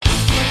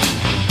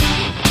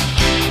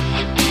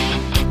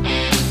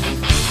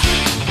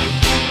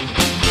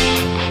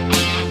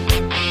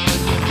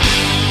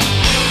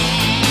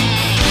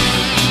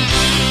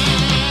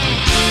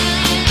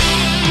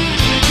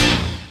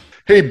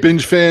Hey,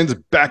 Binge fans,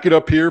 back it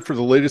up here for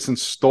the latest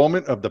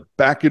installment of the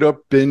Back It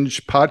Up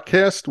Binge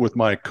podcast with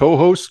my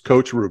co-host,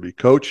 Coach Ruby.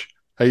 Coach,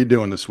 how you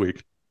doing this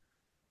week?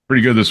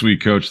 Pretty good this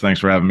week, Coach. Thanks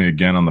for having me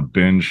again on the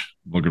binge.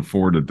 Looking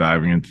forward to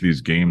diving into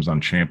these games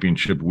on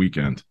championship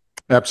weekend.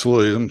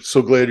 Absolutely. I'm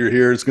so glad you're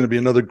here. It's going to be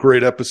another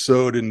great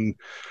episode in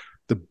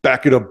the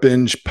Back It Up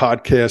Binge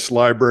podcast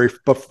library.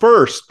 But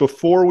first,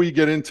 before we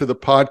get into the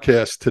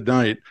podcast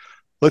tonight,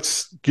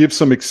 let's give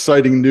some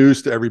exciting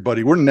news to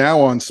everybody. We're now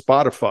on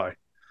Spotify.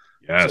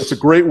 Yes. So it's a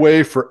great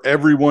way for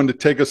everyone to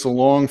take us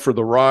along for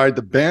the ride.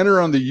 The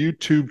banner on the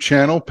YouTube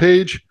channel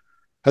page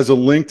has a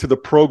link to the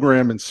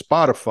program in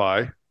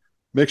Spotify.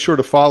 Make sure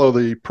to follow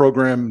the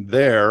program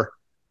there,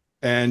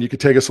 and you can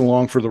take us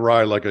along for the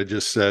ride, like I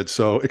just said.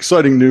 So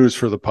exciting news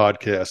for the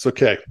podcast.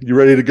 Okay, you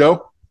ready to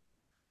go?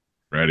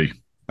 Ready.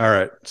 All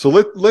right. So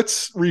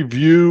let's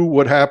review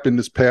what happened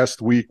this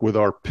past week with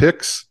our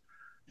picks.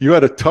 You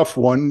had a tough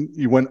one.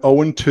 You went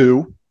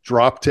 0-2,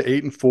 dropped to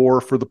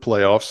 8-4 for the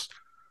playoffs.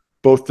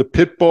 Both the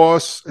Pit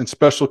Boss and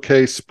Special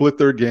K split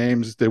their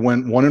games. They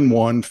went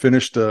 1-1,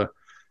 finished a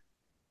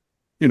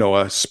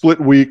split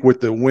week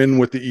with the win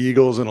with the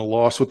Eagles and a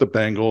loss with the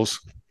Bengals.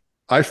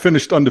 I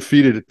finished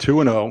undefeated at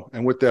 2-0,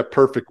 and with that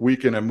perfect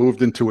weekend, I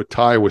moved into a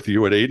tie with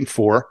you at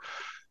 8-4.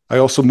 I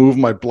also moved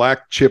my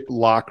black chip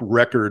lock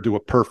record to a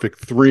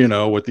perfect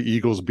 3-0 with the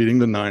Eagles beating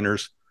the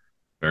Niners.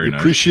 Very nice.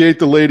 Appreciate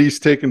the ladies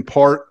taking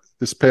part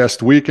this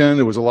past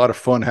weekend. It was a lot of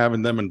fun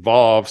having them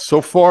involved.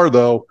 So far,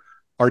 though,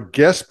 our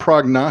guest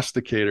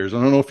prognosticators, I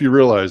don't know if you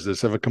realize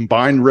this, have a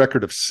combined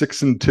record of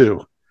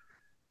 6-2.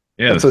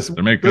 Yeah,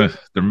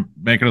 they're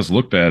making us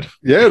look bad.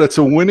 Yeah, that's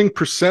a winning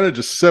percentage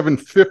of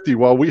 750,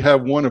 while we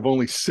have one of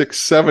only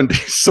 670.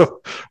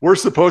 So we're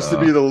supposed to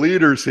be the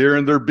leaders here,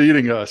 and they're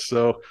beating us.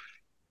 So,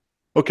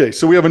 okay,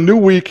 so we have a new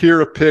week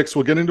here of picks.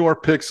 We'll get into our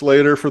picks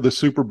later for the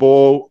Super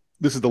Bowl.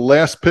 This is the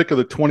last pick of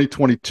the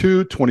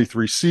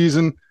 2022-23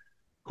 season.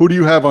 Who do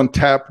you have on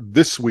tap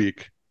this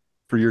week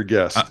for your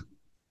guest?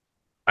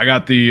 I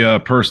got the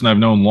person I've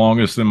known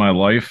longest in my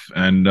life,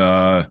 and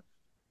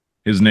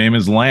his name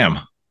is Lamb.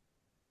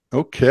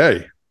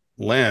 Okay,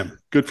 Lamb.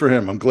 Good for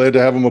him. I'm glad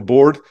to have him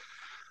aboard.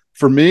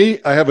 For me,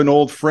 I have an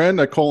old friend.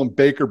 I call him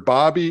Baker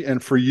Bobby.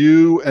 And for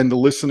you and the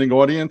listening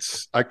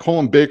audience, I call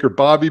him Baker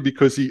Bobby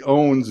because he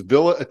owns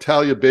Villa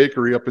Italia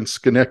Bakery up in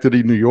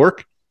Schenectady, New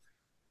York.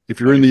 If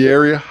you're in the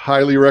area,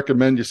 highly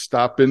recommend you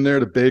stop in there.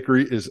 The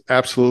bakery is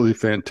absolutely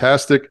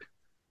fantastic.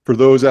 For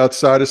those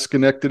outside of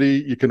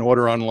Schenectady, you can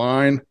order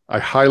online. I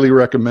highly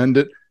recommend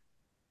it.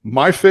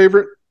 My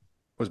favorite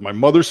was my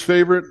mother's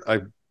favorite. I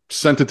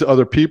sent it to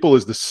other people,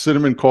 is the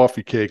cinnamon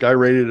coffee cake. I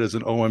rated it as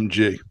an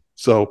OMG.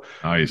 So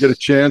nice. Get a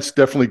chance,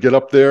 definitely get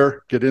up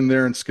there, get in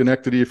there in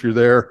Schenectady if you're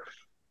there,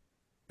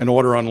 and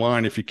order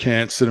online if you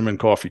can't, cinnamon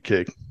coffee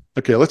cake.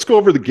 Okay, let's go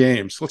over the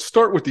games. Let's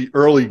start with the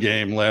early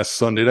game last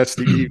Sunday. That's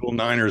the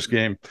Eagle-Niners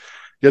game.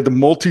 You had the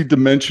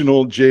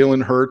multi-dimensional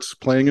Jalen Hurts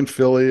playing in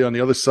Philly. On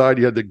the other side,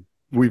 you had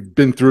we've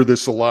been through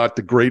this a lot,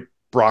 the great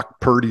Brock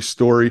Purdy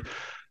story.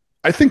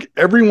 I think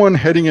everyone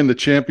heading into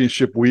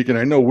championship week, and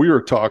I know we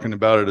were talking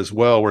about it as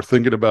well, we're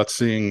thinking about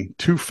seeing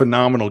two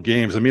phenomenal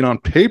games. I mean, on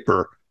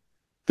paper,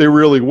 they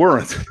really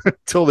weren't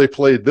until they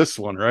played this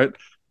one, right?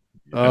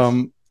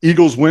 Yes.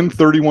 Eagles win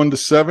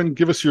 31-7.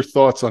 Give us your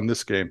thoughts on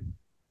this game.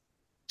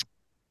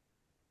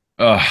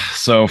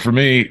 So for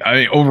me,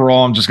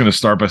 overall, I'm just going to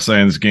start by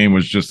saying this game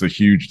was just a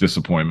huge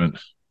disappointment.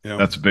 Yeah.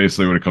 That's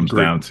basically what it comes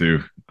down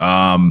to.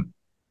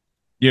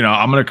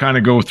 I'm going to kind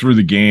of go through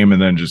the game and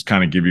then just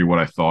kind of give you what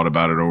I thought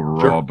about it overall.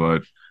 Sure.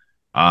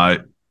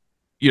 But,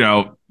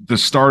 the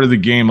start of the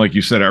game, like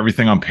you said,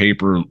 everything on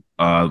paper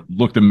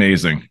looked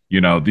amazing.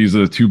 These are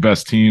the two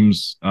best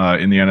teams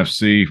in the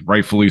NFC,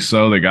 rightfully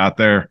so. They got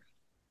there.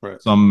 Right.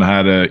 Some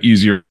had an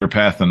easier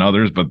path than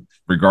others, but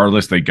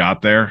regardless, they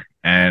got there.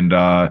 And,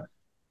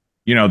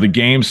 the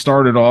game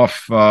started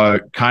off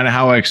kind of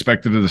how I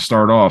expected it to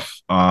start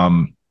off.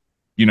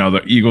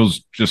 The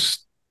Eagles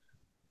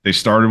they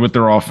started with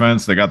their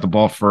offense. They got the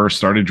ball first,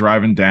 started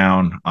driving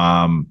down.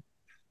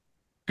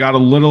 Got a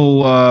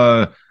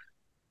little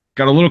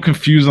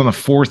confused on the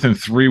 4th and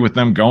 3 with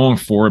them going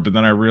for it, but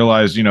then I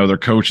realized, their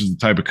coach is the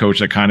type of coach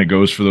that kind of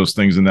goes for those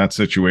things in that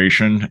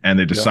situation, and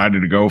they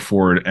decided to go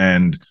for it.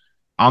 And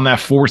on that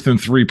 4th and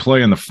 3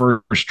 play in the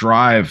first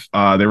drive,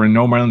 they were in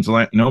no man's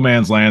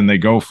land. They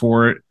go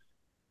for it,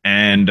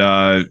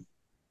 and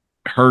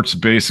Hurts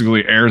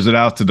basically airs it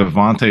out to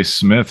Devontae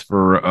Smith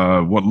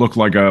for what looked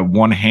like a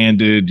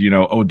one-handed,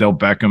 Odell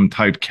Beckham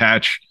type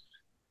catch.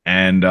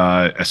 And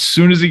as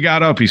soon as he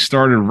got up, he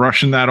started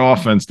rushing that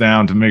offense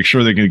down to make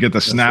sure they could get the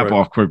snap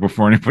off quick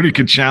before anybody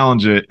could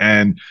challenge it.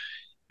 And,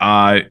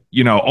 all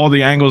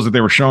the angles that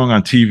they were showing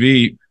on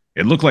TV,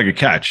 it looked like a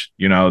catch.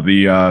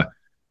 The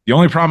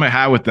only problem I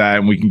had with that,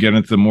 and we can get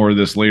into more of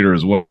this later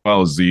as well,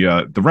 is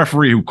the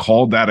referee who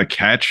called that a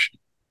catch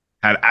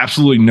had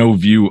absolutely no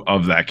view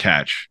of that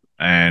catch.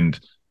 And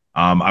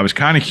I was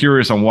kind of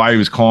curious on why he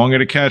was calling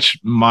it a catch.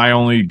 My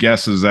only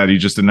guess is that he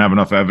just didn't have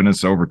enough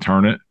evidence to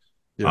overturn it.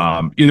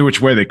 Yeah. Either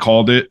which way they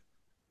called it,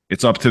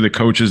 It's up to the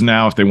coaches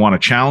now if they want to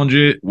challenge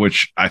it,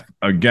 which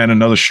again,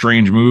 another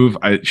strange move.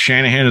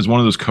 Shanahan is one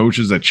of those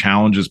coaches that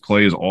challenges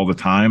plays all the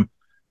time,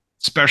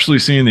 especially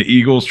seeing the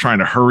Eagles trying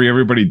to hurry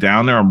everybody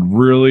down there. I'm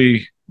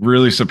really,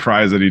 really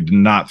surprised that he did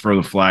not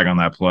throw the flag on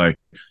that play.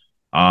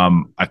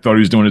 I thought he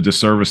was doing a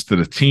disservice to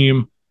the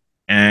team.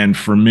 And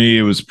for me,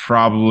 it was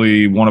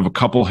probably one of a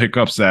couple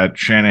hiccups that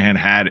Shanahan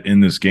had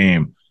in this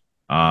game.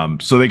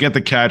 So they get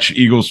the catch.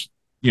 Eagles,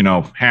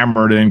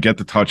 hammer it in, get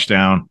the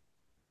touchdown.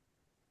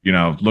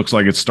 Looks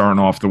like it's starting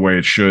off the way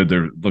it should.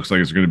 There looks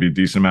like it's going to be a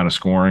decent amount of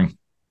scoring.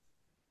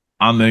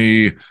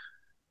 I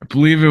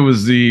believe it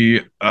was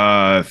the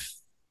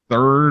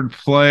third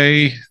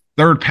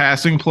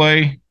passing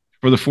play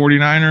for the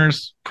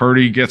 49ers.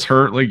 Purdy gets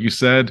hurt, like you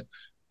said.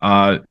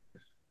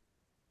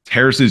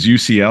 Tears his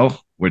UCL,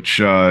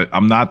 which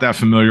I'm not that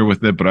familiar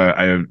with it, but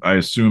I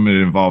assume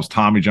it involves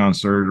Tommy John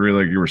surgery,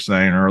 like you were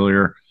saying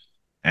earlier.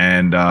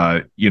 And,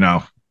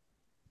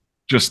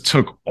 just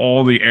took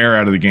all the air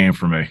out of the game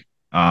for me.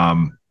 As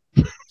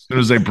soon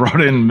as they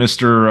brought in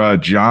Mr.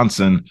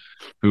 Johnson,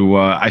 who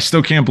I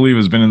still can't believe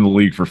has been in the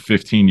league for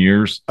 15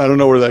 years. I don't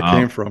know where that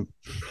came from.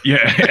 Yeah.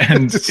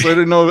 And I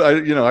didn't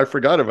know. I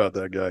forgot about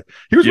that guy.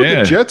 He was with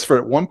the Jets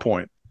at one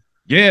point.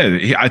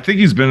 Yeah. I think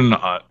he's been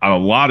on a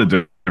lot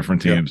of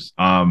different teams.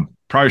 Yeah.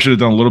 Probably should have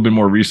done a little bit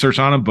more research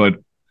on him, but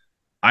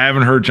I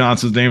haven't heard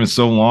Johnson's name in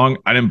so long.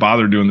 I didn't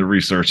bother doing the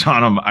research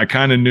on him. I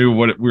kind of knew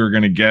what we were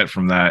going to get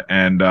from that.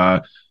 And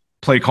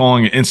play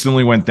calling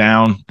instantly went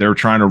down. They were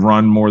trying to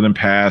run more than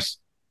pass.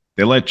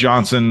 They let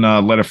Johnson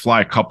let it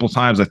fly a couple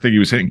times. I think he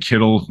was hitting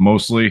Kittle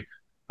mostly.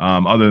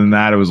 Other than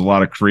that, it was a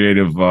lot of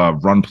creative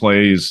run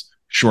plays,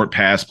 short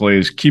pass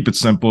plays. Keep it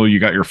simple. You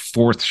got your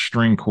fourth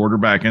string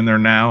quarterback in there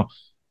now,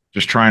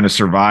 just trying to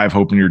survive,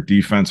 hoping your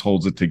defense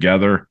holds it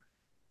together.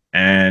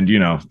 And,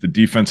 the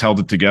defense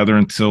held it together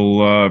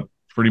until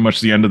pretty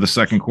much the end of the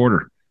second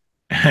quarter.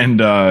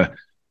 And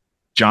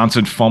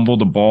Johnson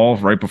fumbled the ball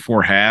right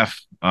before half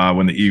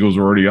when the Eagles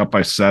were already up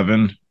by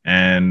 7.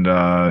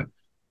 And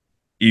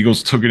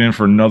Eagles took it in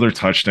for another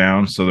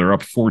touchdown. So they're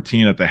up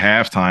 14 at the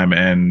halftime.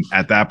 And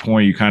at that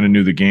point, you kind of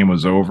knew the game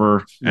was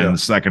over. Yeah. And the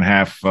second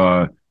half,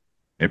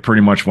 it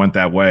pretty much went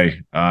that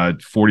way.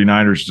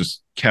 49ers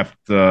just kept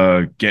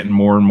getting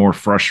more and more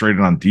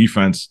frustrated on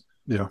defense.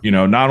 Yeah.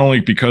 Not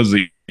only because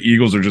the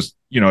Eagles are just,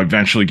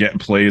 eventually getting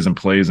plays and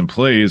plays and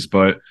plays,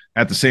 but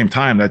at the same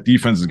time, that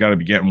defense has got to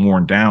be getting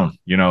worn down.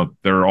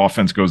 Their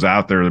offense goes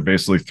out there. They're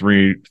basically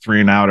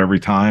three and out every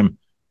time,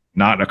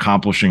 not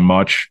accomplishing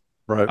much.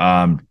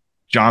 Right.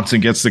 Johnson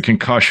gets the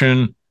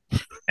concussion.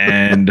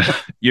 And,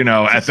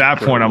 at that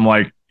point, I'm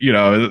like,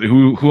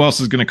 who else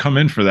is going to come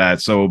in for that?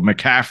 So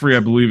McCaffrey, I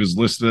believe, is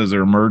listed as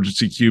their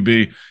emergency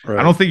QB. Right.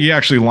 I don't think he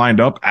actually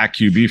lined up at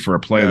QB for a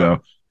play,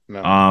 though.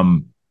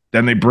 No.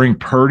 Then they bring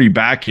Purdy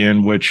back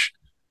in, which,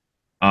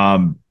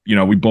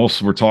 we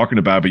both were talking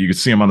about, but you could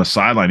see him on the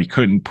sideline. He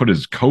couldn't put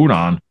his coat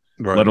on,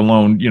 right, let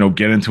alone,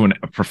 get into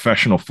a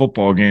professional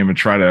football game and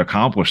try to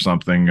accomplish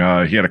something.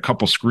 He had a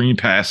couple screen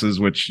passes,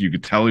 which you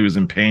could tell he was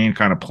in pain,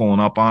 kind of pulling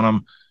up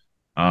on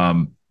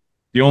him.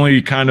 The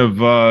only kind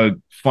of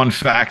fun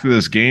fact of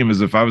this game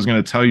is if I was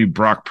going to tell you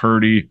Brock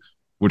Purdy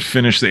would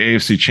finish the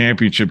AFC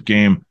Championship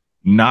game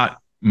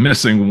not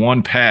missing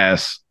one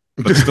pass,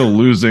 but still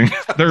losing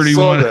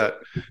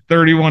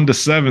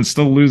 31-7,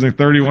 still losing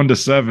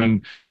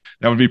 31-7.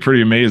 That would be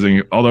pretty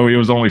amazing. Although he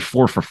was only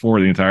 4 for 4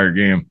 the entire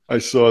game. I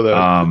saw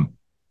that.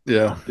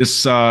 Yeah.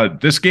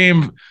 This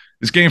game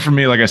for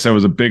me, like I said,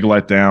 was a big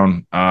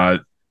letdown.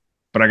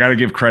 But I got to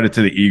give credit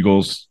to the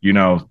Eagles.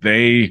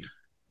 A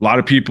lot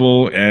of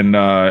people, and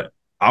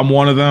I'm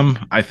one of them.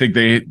 I think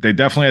they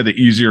definitely had the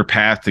easier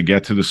path to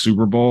get to the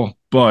Super Bowl,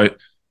 but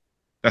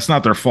that's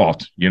not their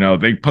fault.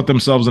 They put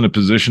themselves in a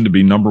position to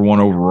be number 1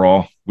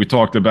 overall. We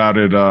talked about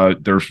it,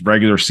 their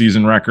regular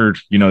season record.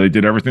 They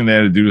did everything they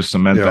had to do to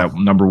cement that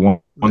number one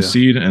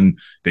seed, and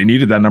they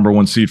needed that number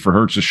 1 seed for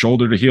Hurts'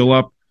 shoulder to heal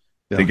up.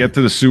 Yeah. They get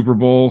to the Super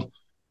Bowl,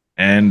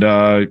 and,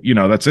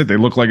 that's it. They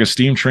look like a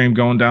steam train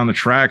going down the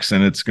tracks,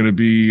 and it's going to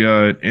be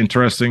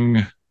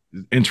interesting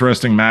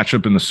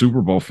matchup in the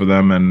Super Bowl for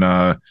them. And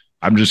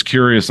I'm just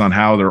curious on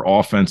how their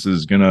offense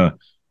is going to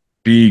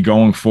be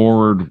going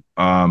forward.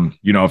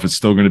 If it's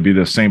still going to be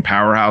the same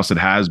powerhouse it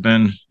has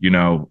been.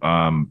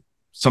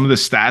 Some of the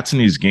stats in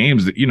these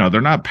games that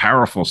they're not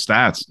powerful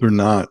stats. They're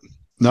not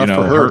for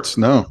Hurts.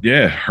 No.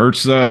 Yeah,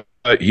 Hurts.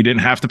 He didn't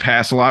have to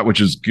pass a lot,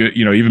 which is good.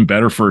 Even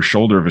better for his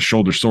shoulder. If his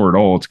shoulder's sore at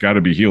all, it's got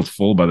to be healed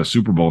full by the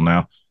Super Bowl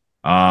now.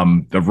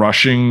 The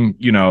rushing,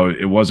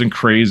 it wasn't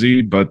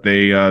crazy, but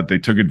they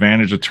took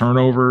advantage of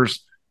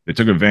turnovers. They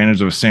took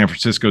advantage of a San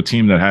Francisco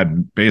team that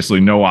had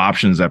basically no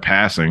options at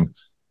passing.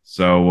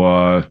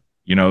 So,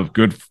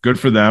 good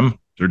for them.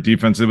 Their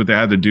defense did what they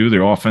had to do.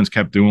 Their offense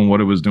kept doing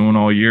what it was doing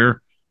all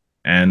year.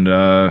 And,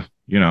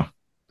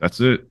 that's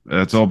it.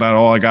 That's all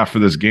I got for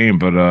this game.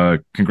 But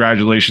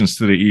congratulations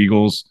to the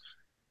Eagles.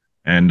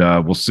 And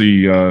we'll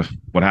see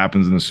what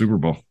happens in the Super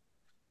Bowl.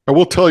 I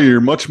will tell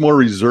you're much more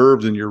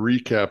reserved in your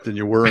recap than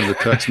you were in the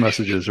text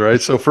messages, right?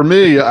 So for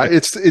me,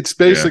 it's Yeah.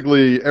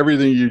 basically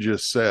everything you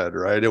just said,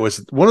 right? It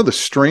was one of the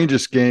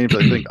strangest games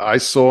I think I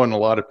saw, and a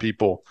lot of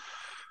people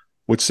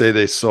would say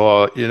they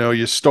saw.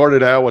 You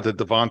started out with a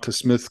Devonta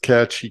Smith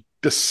catch.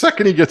 The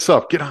second he gets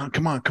up, get on,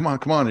 come on, come on,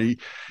 come on. He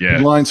Yeah.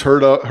 lines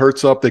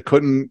hurts up. They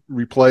couldn't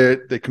replay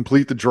it. They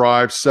complete the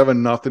drive,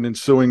 7-0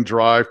 ensuing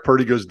drive.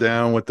 Purdy goes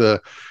down with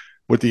the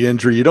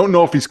injury. You don't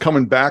know if he's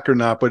coming back or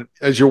not, but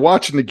as you're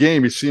watching the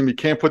game, you see him, he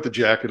can't put the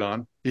jacket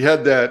on. He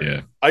had that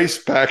Yeah.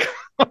 ice pack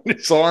on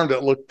his arm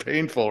that looked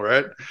painful,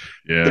 right?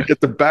 They Yeah.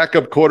 get the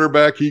backup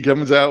quarterback. He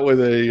comes out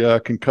with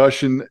a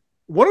concussion.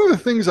 One of the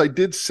things I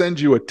did send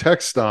you a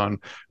text on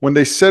when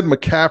they said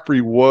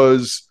McCaffrey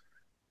was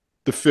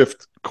the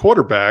fifth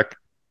quarterback,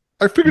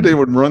 I figured they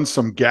would run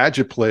some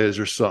gadget plays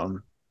or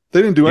something.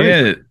 They didn't do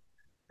anything. Yeah.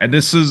 And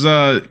this is,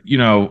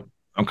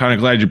 I'm kind of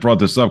glad you brought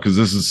this up because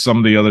this is some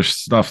of the other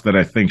stuff that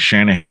I think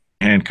Shanahan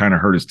kind of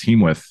hurt his team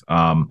with.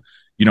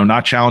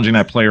 Not challenging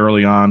that play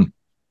early on.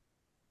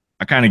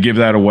 I kind of give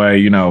that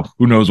away.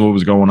 Who knows what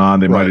was going on?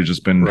 They might have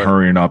just been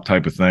hurrying up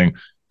type of thing.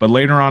 But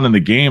later on in the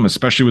game,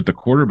 especially with the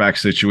quarterback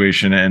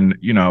situation, and,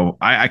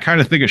 I kind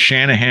of think of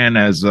Shanahan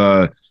as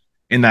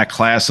in that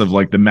class of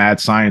like the mad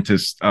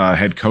scientist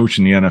head coach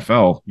in the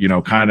NFL,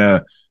 kind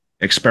of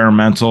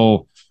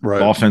experimental. Right.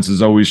 Offense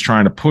is always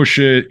trying to push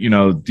it.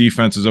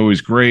 Defense is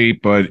always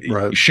great. But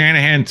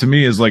Shanahan, to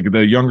me, is like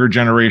the younger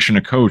generation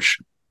of coach.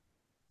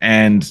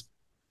 And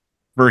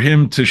for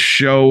him to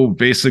show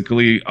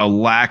basically a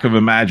lack of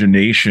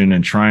imagination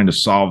and trying to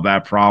solve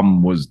that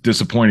problem was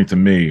disappointing to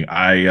me.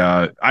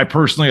 I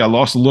personally, I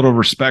lost a little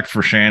respect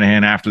for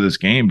Shanahan after this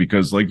game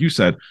because, like you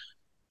said,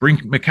 bring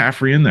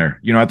McCaffrey in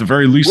there. At the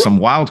very least, some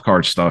wild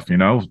card stuff.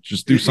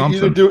 Just do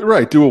something.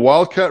 Do a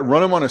wildcat,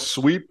 run him on a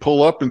sweep,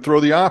 pull up, and throw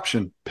the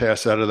option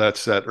pass out of that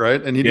set,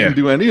 right? And he didn't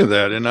do any of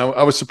that, and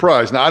I was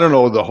surprised. Now I don't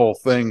know the whole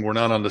thing. We're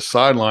not on the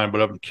sideline,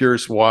 but I'm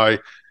curious why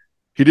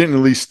he didn't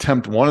at least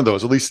tempt one of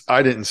those. At least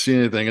I didn't see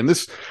anything. And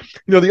this,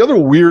 the other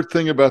weird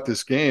thing about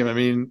this game, I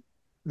mean,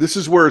 this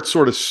is where it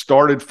sort of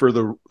started for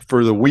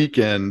the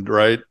weekend,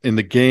 right? In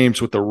the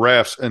games with the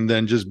refs, and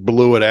then just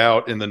blew it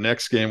out in the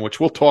next game, which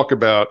we'll talk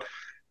about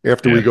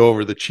after we go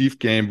over the Chief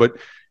game. But,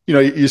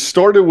 you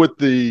started with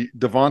the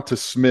Devonta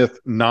Smith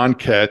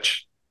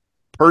non-catch,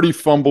 Purdy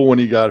fumble when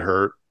he got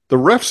hurt, the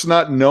refs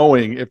not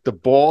knowing if the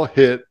ball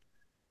hit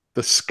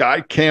the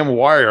sky cam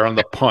wire on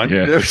the punt.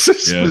 It was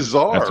just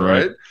bizarre,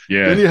 right?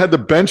 Yeah. Then you had the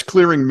bench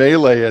clearing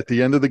melee at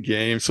the end of the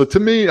game. So to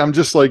me, I'm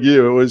just like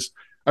you.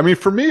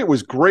 For me, it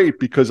was great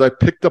because I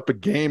picked up a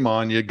game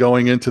on you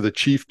going into the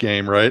Chief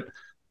game, right?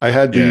 I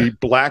had the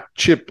black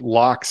chip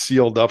lock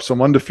sealed up, so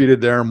I'm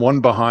undefeated there. I'm one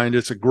behind.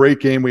 It's a great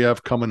game we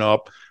have coming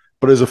up.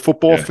 But as a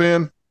football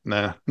fan,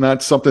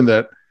 not something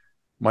that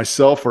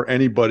myself or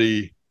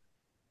anybody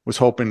was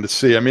hoping to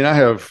see. I mean, I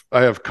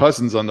have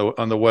cousins on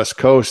the West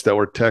Coast that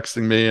were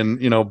texting me,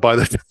 and by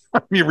the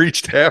time you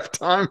reached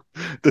halftime,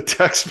 the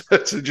text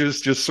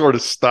messages just sort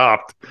of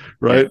stopped,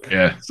 right?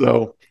 Yeah.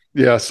 So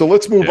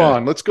let's move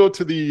on. Let's go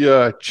to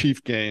the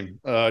Chief game,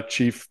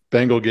 Chief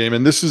Bengal game,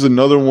 and this is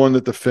another one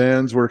that the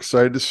fans were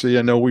excited to see.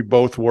 I know we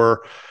both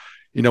were.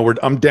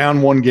 I'm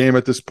down one game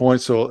at this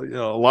point, so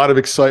a lot of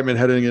excitement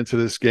heading into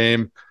this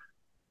game.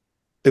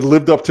 It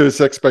lived up to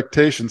its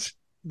expectations.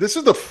 This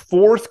is the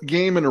fourth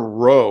game in a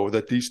row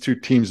that these two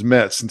teams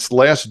met since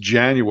last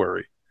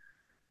January.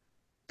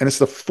 And it's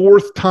the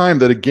fourth time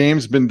that a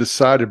game's been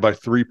decided by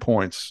 3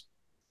 points.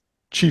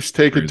 Chiefs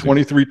take it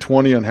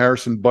 23-20 on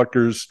Harrison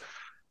Butker's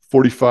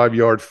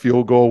 45-yard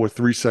field goal with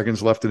 3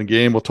 seconds left in the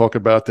game. We'll talk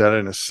about that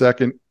in a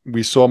second.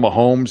 We saw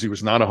Mahomes. He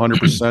was not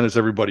 100%, as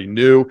everybody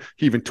knew.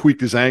 He even tweaked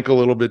his ankle a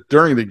little bit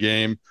during the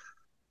game.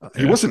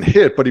 He wasn't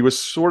hit, but he was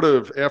sort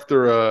of,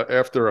 after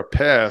a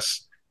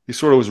pass, he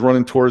sort of was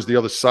running towards the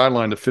other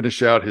sideline to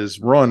finish out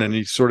his run, and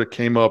he sort of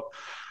came up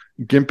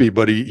gimpy,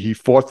 but he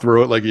fought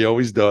through it like he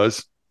always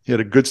does. He had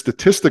a good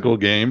statistical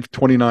game,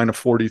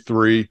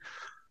 29-43,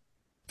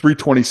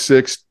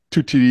 326,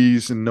 2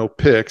 TDs, and no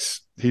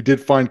picks. He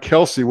did find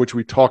Kelsey, which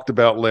we talked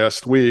about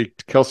last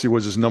week. Kelsey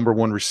was his number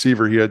one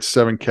receiver. He had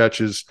 7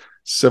 catches,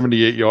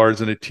 78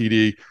 yards, and a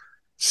TD.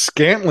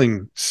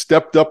 Scantling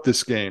stepped up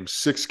this game,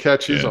 6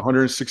 catches,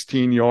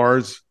 116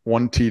 yards,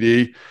 1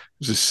 TD. It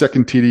was his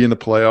second TD in the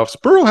playoffs.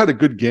 Burrow had a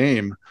good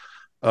game,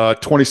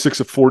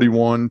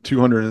 26-41,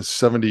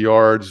 270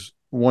 yards,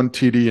 1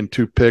 TD and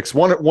 2 picks.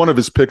 One of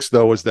his picks,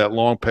 though, was that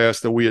long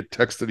pass that we had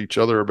texted each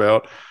other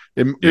about.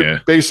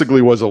 It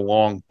basically was a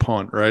long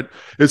punt, right?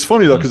 It's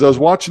funny, though, because I was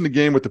watching the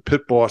game with the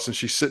pit boss, and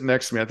she's sitting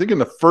next to me. I think in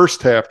the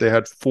first half they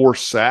had 4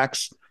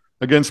 sacks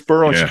against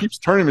Burrow, and she keeps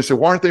turning to me and saying,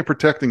 "Why aren't they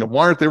protecting him?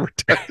 Why aren't they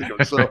protecting him?"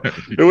 So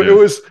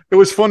it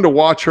was fun to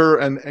watch her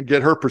and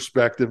get her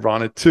perspective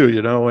on it too,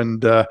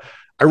 And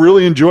I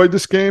really enjoyed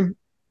this game.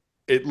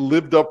 It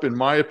lived up, in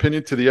my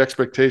opinion, to the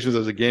expectations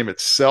as a game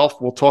itself.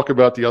 We'll talk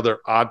about the other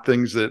odd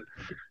things that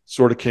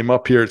sort of came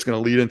up here. It's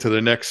going to lead into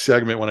the next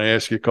segment when I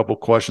ask you a couple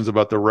questions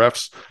about the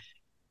refs.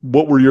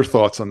 What were your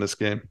thoughts on this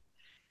game?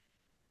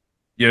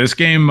 Yeah, this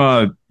game,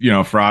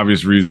 for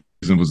obvious reasons,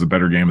 was the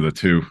better game of the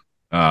two.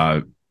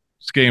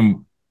 This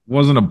game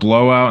wasn't a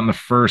blowout in the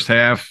first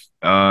half.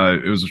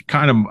 It was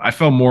I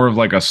felt more of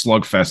like a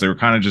slugfest. They were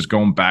kind of just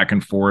going back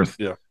and forth.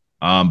 Yeah.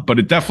 But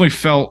it definitely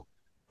felt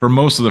for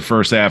most of the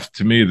first half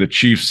to me, the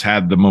Chiefs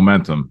had the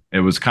momentum. It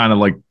was kind of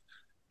like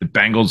the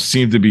Bengals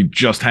seemed to be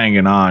just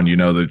hanging on.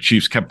 The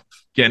Chiefs kept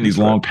getting these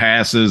long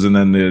passes, and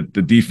then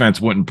the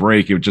defense wouldn't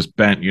break. It just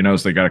bent, so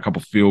they got a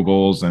couple field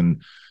goals,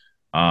 and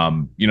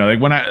they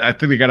went out, I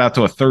think they got out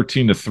to a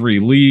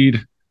 13-3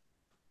 lead.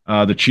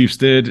 The Chiefs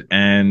did,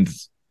 and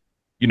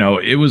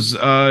it was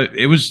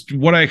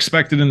what I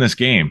expected in this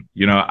game.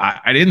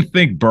 I didn't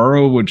think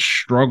Burrow would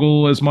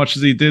struggle as much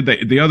as he did.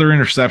 The other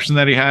interception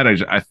that he had,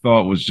 I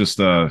thought was just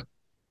a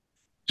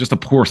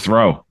poor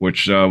throw,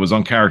 which was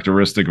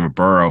uncharacteristic of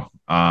Burrow.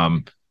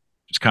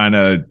 Just kind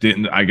of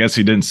didn't. I guess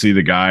he didn't see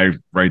the guy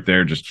right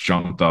there. Just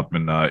jumped up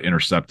and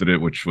intercepted it,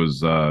 which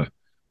was like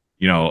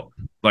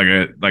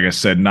I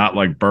said, not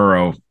like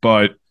Burrow,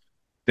 but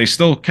they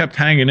still kept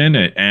hanging in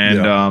it.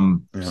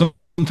 And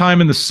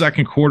sometime in the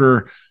second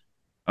quarter,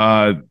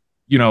 the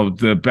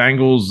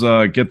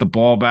Bengals get the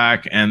ball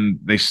back, and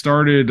they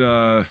started.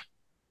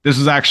 This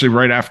is actually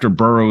right after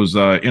Burrow's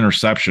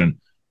interception.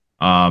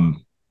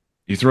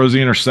 He throws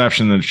the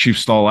interception, the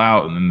Chiefs stall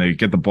out, and then they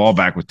get the ball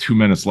back with 2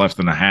 minutes left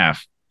in the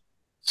half.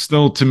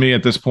 Still, to me,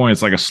 at this point,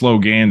 it's like a slow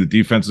game. The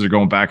defenses are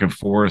going back and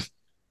forth.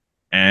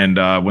 And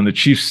when the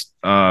Chiefs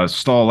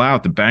stall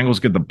out, the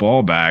Bengals get the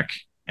ball back,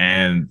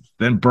 and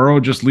then Burrow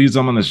just leads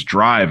them on this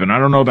drive. And I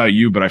don't know about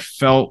you, but I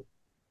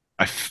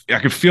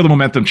could feel the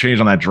momentum change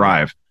on that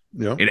drive.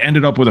 Yeah. It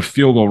ended up with a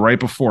field goal right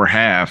before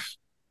half,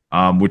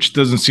 which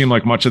doesn't seem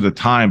like much at the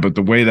time, but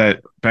the way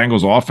that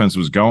Bengals offense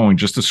was going,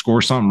 just to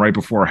score something right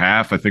before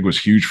half, I think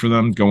was huge for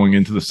them going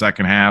into the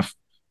second half.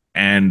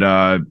 And,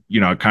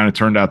 it kind of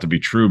turned out to be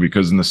true,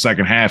 because in the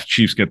second half,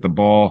 Chiefs get the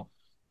ball.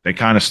 They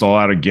kind of stall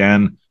out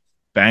again.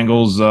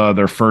 Bengals,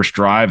 their first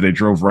drive, they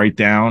drove right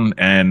down,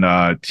 and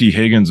T.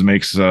 Higgins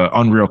makes an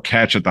unreal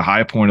catch at the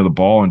high point of the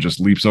ball and just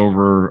leaps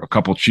over a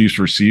couple Chiefs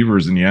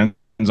receivers in the end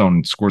zone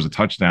and scores a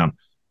touchdown.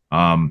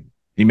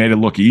 He made it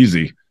look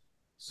easy.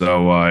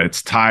 So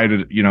it's tied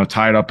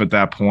up at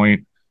that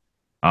point.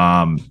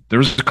 There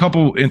was a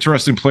couple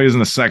interesting plays in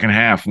the second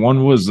half.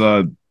 One was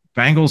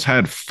Bengals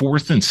had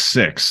 4th and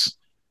 6,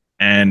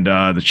 and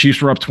the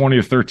Chiefs were up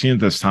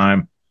 20-13 this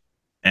time,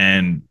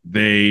 and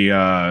they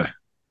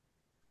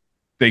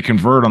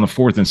convert on the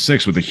 4th and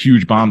 6 with a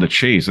huge bomb to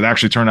Chase. It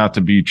actually turned out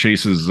to be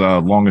Chase's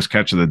longest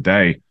catch of the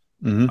day,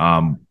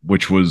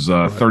 which was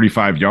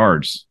 35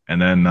 yards.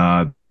 And then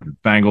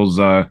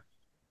Bengals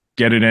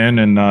get it in,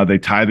 and they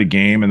tie the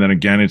game. And then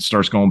again, it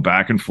starts going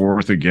back and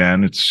forth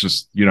again. It's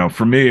just,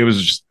 for me, it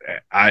was just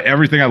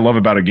everything I love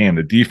about a game.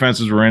 The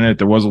defenses were in it.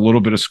 There was a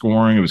little bit of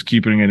scoring. It was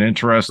keeping it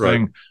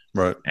interesting.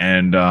 Right.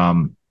 And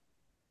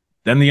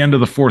then the end of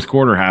the fourth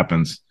quarter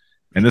happens.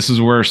 And this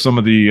is where some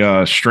of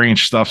the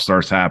strange stuff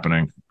starts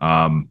happening.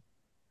 And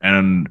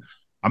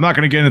I'm not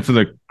going to get into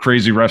the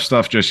crazy ref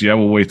stuff just yet.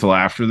 We'll wait till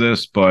after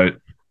this. But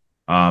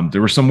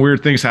there were some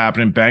weird things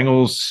happening.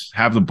 Bengals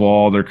have the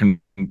ball.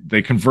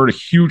 They convert a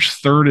huge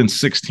 3rd and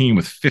 16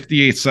 with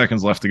 58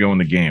 seconds left to go in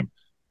the game.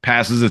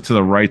 Passes it to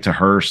the right to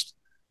Hurst.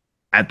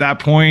 At that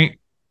point,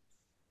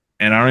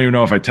 and I don't even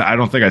know if I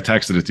don't think I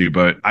texted it to you,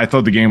 but I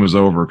thought the game was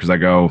over, because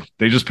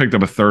they just picked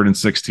up a 3rd and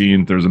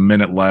 16. There's a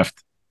minute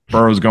left.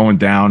 Burrow's going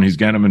down. He's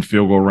getting him in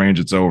field goal range.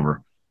 It's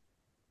over.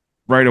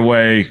 Right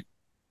away,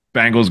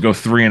 Bengals go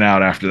 3 and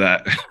out after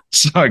that.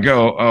 So I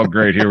go, oh,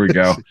 great, here we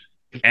go.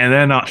 And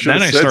then I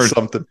start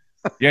something.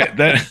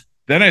 Then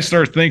I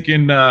start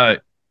thinking, great,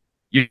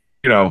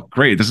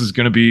 this is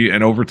going to be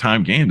an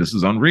overtime game. This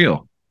is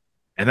unreal.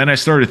 And then I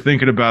started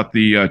thinking about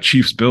the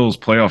Chiefs-Bills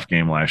playoff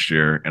game last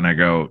year, and I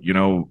go,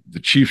 the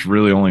Chiefs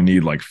really only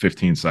need like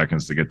 15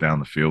 seconds to get down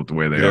the field the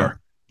way they are.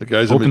 The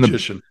guy's a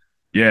magician.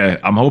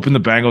 I'm hoping the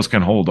Bengals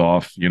can hold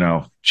off.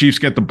 Chiefs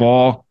get the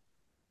ball.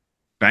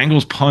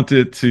 Bengals punt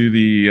it to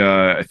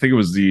the, I think it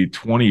was the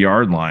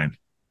 20-yard line.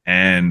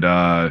 And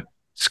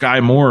Sky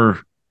Moore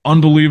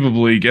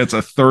unbelievably gets a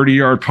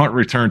 30-yard punt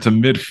return to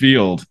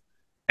midfield.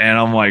 And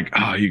I'm like,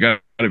 oh, you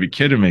got to be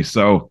kidding me.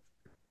 So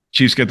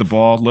Chiefs get the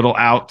ball, little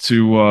out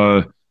to,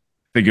 I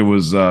think it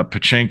was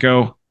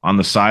Pachenko on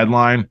the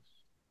sideline.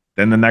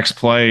 Then the next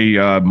play,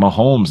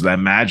 Mahomes, that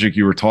magic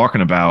you were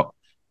talking about,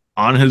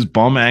 on his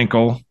bum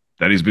ankle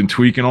that he's been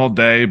tweaking all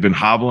day, been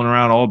hobbling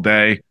around all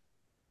day,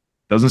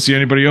 doesn't see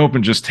anybody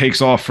open, just takes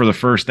off for the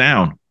first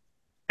down.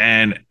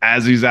 And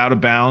as he's out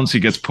of bounds, he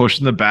gets pushed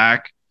in the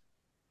back.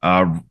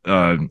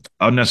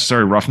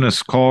 Unnecessary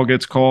roughness call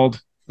gets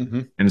called.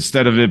 And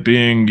instead of it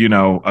being,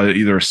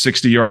 either a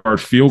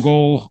 60-yard field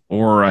goal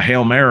or a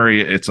Hail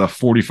Mary, it's a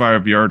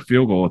 45-yard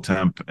field goal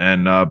attempt,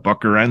 and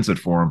Bucker ends it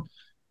for him.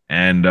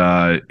 And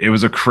it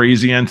was a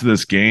crazy end to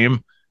this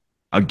game.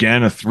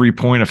 Again, a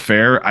 3-point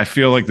affair. I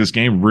feel like this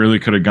game really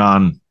could have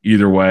gone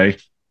either way.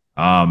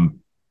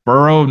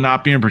 Burrow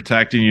not being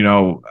protected,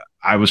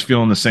 I was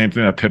feeling the same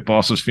thing that Pit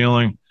Boss was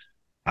feeling.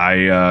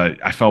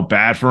 I felt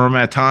bad for him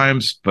at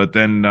times, but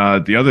then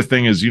the other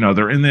thing is,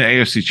 they're in the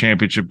AFC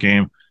Championship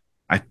game.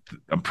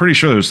 I'm pretty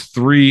sure there's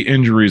 3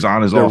 injuries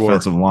on his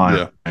offensive line.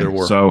 Yeah, there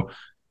were. So,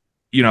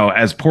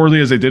 as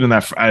poorly as they did in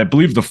that, I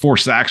believe the 4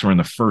 sacks were in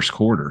the first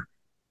quarter.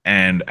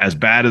 And as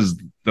bad as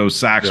those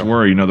sacks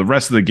were, the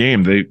rest of the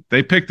game,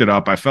 they picked it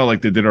up. I felt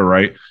like they did all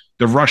right.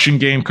 The rushing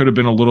game could have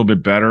been a little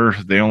bit better.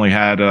 They only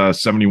had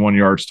 71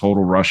 yards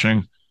total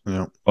rushing.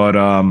 Yeah. But,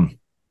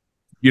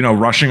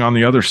 rushing on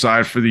the other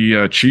side for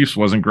the Chiefs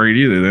wasn't great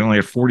either. They only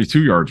had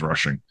 42 yards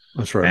rushing.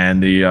 That's right.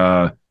 And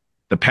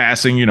the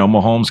passing,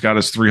 Mahomes got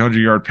his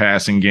 300-yard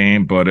passing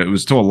game, but it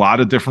was to a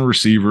lot of different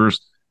receivers.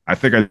 I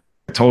think I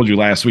told you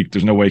last week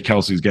there's no way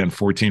Kelsey's getting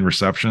 14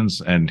 receptions,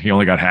 and he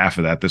only got half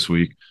of that this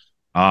week.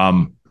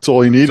 That's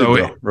all he needed,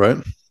 though, right?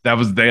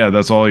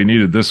 That's all he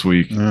needed this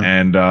week. Yeah.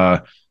 And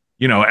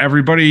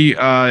everybody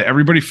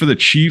for the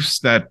Chiefs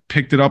that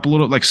picked it up a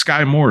little, like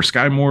Sky Moore.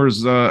 Sky Moore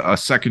is a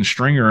second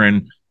stringer,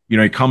 and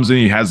he comes in,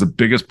 he has the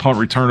biggest punt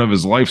return of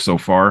his life so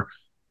far.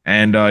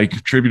 And he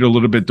contributed a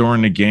little bit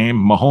during the game.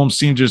 Mahomes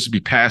seemed just to be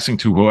passing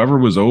to whoever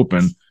was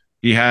open.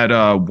 He had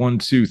 1,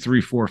 2,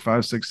 3, 4,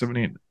 5, 6, 7,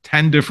 8,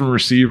 10 different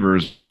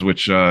receivers,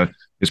 which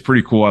is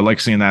pretty cool. I like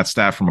seeing that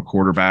stat from a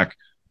quarterback.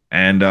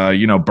 And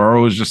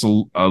Burrow is just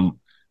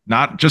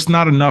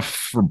not enough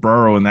for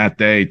Burrow in that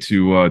day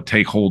to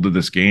take hold of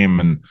this game.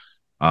 And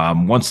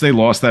once they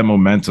lost that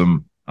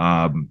momentum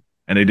and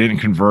they didn't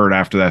convert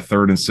after that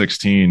 3rd and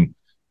 16,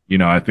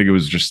 I think it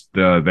was just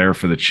there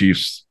for the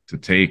Chiefs to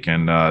take,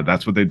 and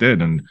that's what they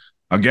did. And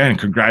again,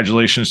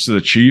 congratulations to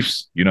the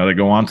Chiefs. They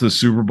go on to the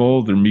Super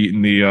Bowl. They're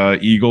meeting the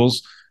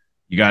Eagles.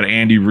 You got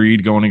Andy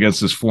Reid going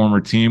against his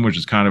former team, which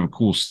is kind of a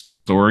cool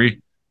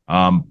story.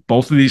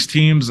 Both of these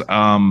teams,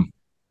 well,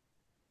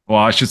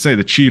 I should say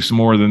the Chiefs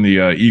more than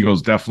the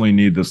Eagles definitely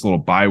need this little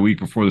bye week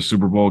before the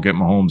Super Bowl, get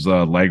Mahomes'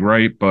 leg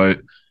right. But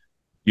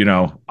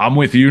I'm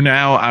with you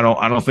now. I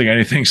don't think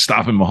anything's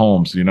stopping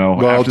Mahomes.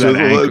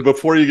 Well,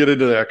 before you get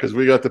into that, because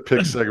we got the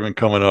pick segment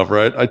coming up,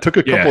 right? I took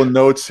a couple of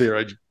notes here.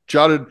 I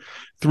jotted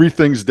 3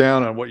 things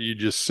down on what you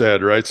just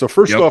said, right? So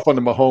first off, on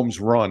the Mahomes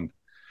run,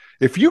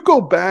 if you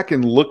go back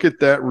and look at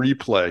that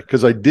replay,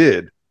 because I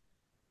did,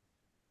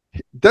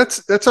 that's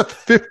a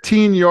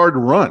 15-yard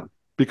run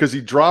because he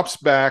drops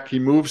back, he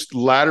moves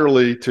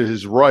laterally to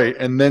his right,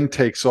 and then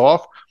takes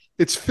off.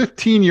 It's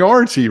 15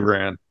 yards he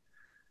ran.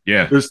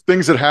 Yeah. There's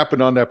things that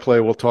happened on that play.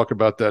 We'll talk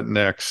about that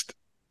next.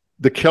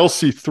 The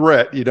Kelsey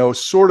threat,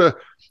 sort of,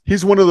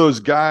 he's one of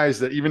those guys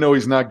that even though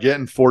he's not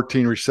getting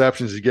 14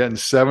 receptions, he's getting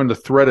 7. The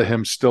threat of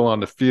him still on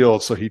the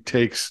field. So he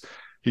takes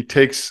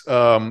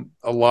a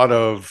lot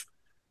of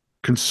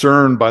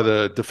concern by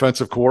the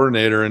defensive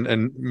coordinator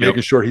and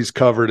making sure he's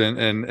covered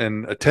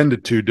and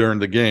attended to during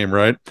the game,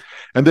 right?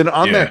 And then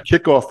on that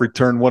kickoff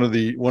return, one of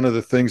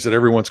the things that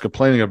everyone's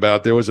complaining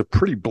about, there was a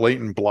pretty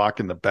blatant block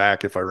in the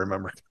back, if I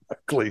remember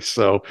correctly.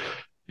 So,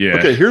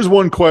 okay, here's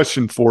one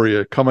question for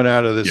you coming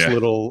out of this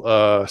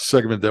little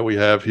segment that we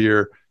have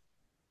here.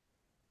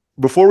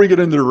 Before we get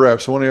into the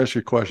refs, I want to ask you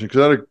a question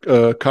because I had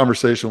a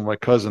conversation with my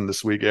cousin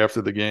this week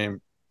after the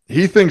game.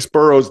 He thinks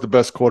Burrow's the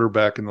best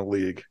quarterback in the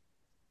league.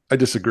 I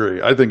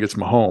disagree. I think it's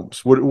Mahomes.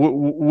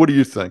 What do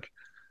you think?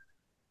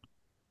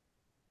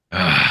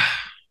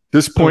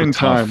 This point in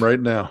time, right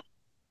now.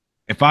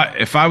 If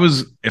I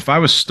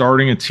was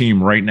starting a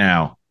team right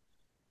now,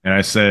 and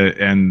they said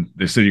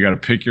you got to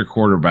pick your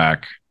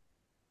quarterback,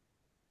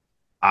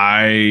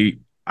 I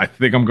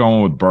think I'm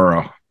going with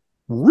Burrow.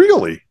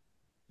 Really?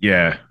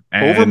 Yeah.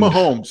 Over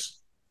Mahomes.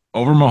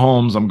 Over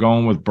Mahomes, I'm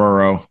going with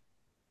Burrow.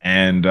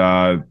 And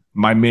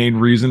my main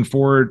reason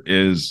for it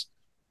is,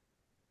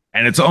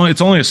 and it's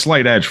only a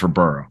slight edge for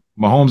Burrow.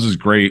 Mahomes is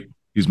great.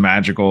 He's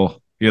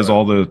magical. He has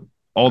all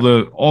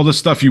the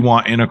stuff you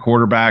want in a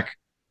quarterback,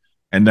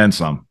 and then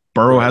some.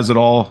 Burrow has it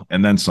all,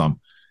 and then some.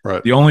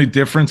 Right. The only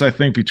difference I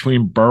think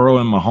between Burrow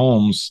and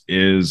Mahomes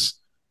is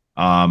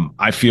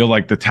I feel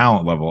like the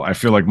talent level. I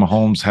feel like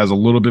Mahomes has a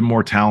little bit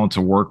more talent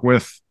to work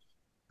with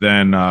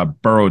than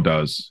Burrow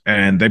does.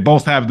 And they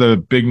both have the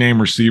big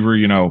name receiver.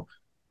 On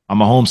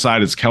Mahomes'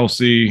 side, it's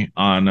Kelsey.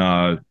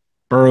 On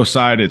Burrow's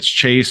side, it's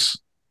Chase.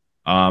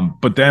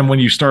 But then when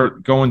you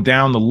start going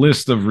down the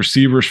list of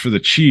receivers for the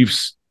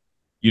Chiefs,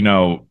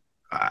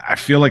 I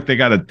feel like they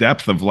got a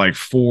depth of like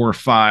 4,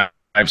 5,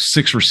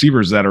 6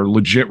 receivers that are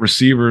legit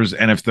receivers.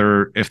 And if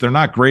they're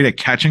not great at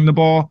catching the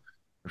ball,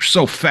 they're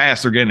so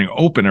fast, they're getting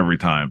open every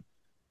time.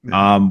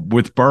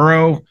 With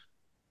Burrow,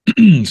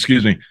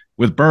 excuse me,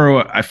 with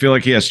Burrow, I feel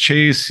like he has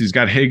Chase. He's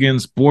got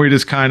Higgins. Boyd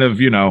is kind of,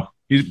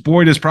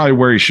 Boyd is probably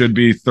where he should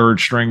be, third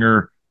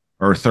stringer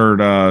or third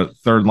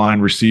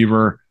line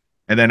receiver.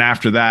 And then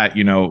after that,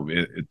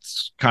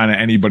 it's kind of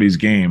anybody's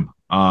game.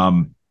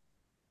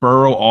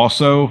 Burrow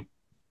also,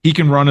 he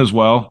can run as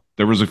well.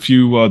 There was a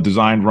few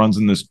designed runs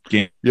in this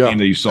game that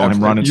you saw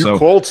him running. You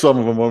called some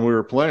of them when we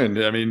were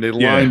playing. I mean, they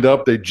lined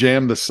up, they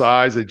jammed the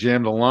size, they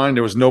jammed the line.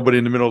 There was nobody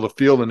in the middle of the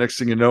field. The next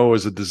thing you know, it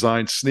was a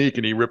designed sneak,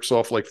 and he rips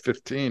off like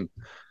 15.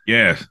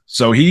 Yeah,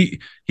 so he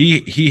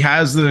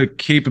has the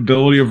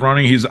capability of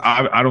running.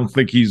 I don't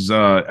think he's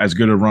as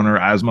good a runner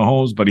as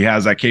Mahomes, but he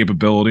has that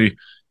capability.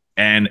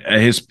 And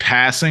his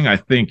passing, I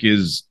think,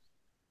 is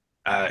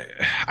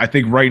I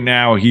think right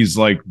now he's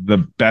like the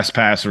best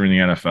passer in the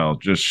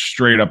NFL, just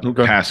straight up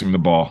passing the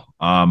ball.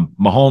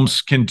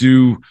 Mahomes can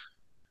do.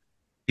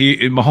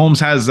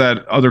 Mahomes has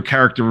that other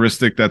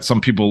characteristic that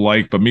some people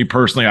like, but me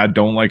personally, I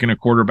don't like in a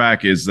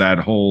quarterback is that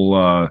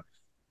whole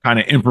kind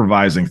of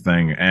improvising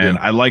thing. And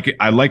I like it.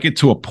 I like it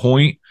to a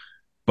point,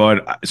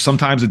 but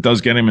sometimes it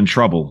does get him in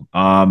trouble.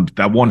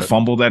 That one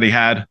fumble that he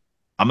had,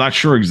 I'm not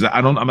sure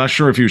I'm not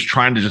sure if he was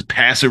trying to just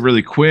pass it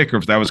really quick or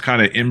if that was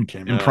kind of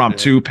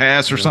impromptu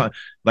pass or something.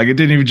 Like it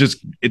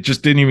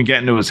just didn't even get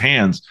into his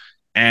hands.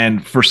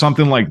 And for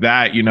something like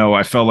that,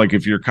 I felt like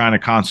if you're kind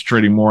of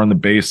concentrating more on the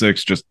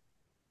basics, just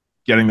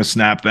getting the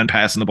snap, then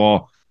passing the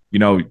ball,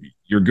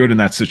 you're good in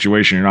that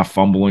situation. You're not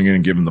fumbling it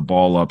and giving the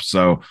ball up.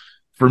 So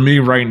for me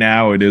right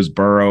now, it is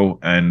Burrow.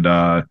 And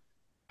I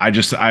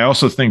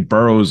also think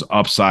Burrow's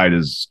upside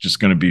is just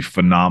going to be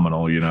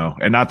phenomenal,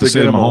 and not to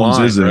say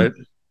Mahomes isn't. Right?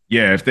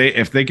 Yeah. If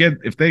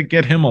they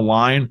get him a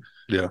line,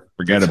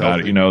 forget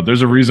about it.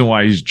 There's a reason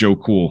why he's Joe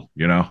Cool,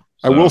 So.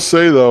 I will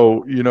say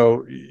though,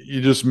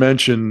 you just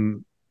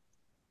mentioned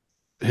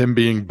him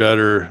being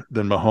better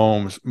than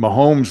Mahomes.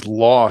 Mahomes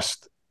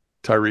lost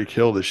Tyreek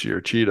Hill this year,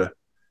 Cheetah.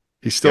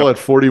 He still had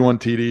 41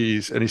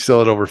 TDs and he still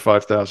had over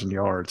 5,000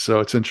 yards.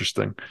 So it's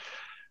interesting.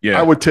 Yeah.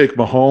 I would take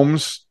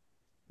Mahomes,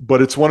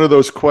 but it's one of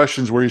those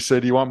questions where you say,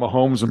 do you want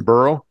Mahomes and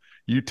Burrow?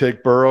 You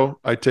take Burrow,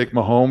 I take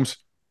Mahomes,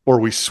 or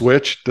we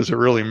switch. Does it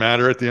really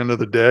matter at the end of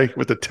the day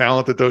with the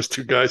talent that those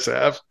two guys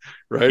have?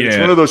 Right. Yeah. It's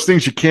one of those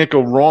things you can't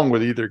go wrong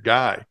with either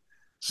guy.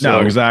 So, no,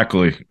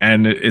 exactly.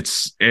 And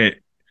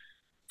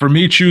for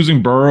me,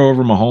 choosing Burrow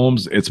over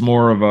Mahomes, it's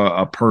more of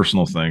a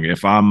personal thing.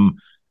 If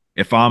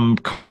I'm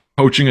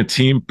coaching a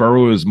team,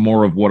 Burrow is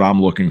more of what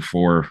I'm looking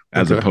for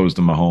as opposed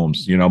to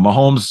Mahomes.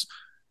 Mahomes,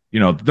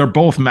 they're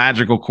both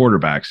magical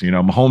quarterbacks.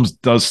 Mahomes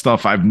does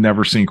stuff I've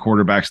never seen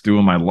quarterbacks do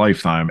in my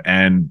lifetime,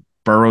 and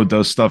Burrow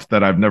does stuff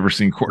that I've never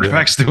seen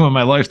quarterbacks do in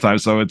my lifetime.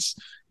 So it's,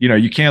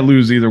 you can't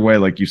lose either way.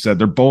 Like you said,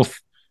 they're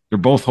both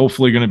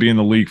hopefully going to be in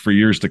the league for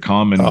years to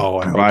come and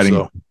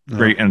providing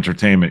great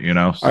entertainment,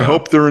 So. I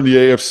hope they're in the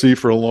AFC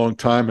for a long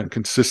time and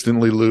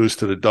consistently lose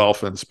to the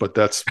Dolphins, but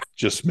that's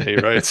just me,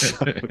 right?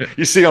 So,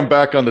 you see, I'm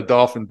back on the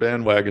Dolphin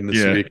bandwagon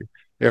this week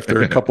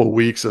after a couple of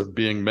weeks of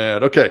being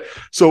mad. Okay,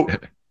 so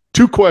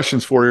two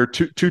questions for you,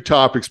 two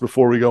topics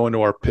before we go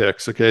into our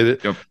picks, okay?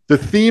 The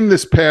theme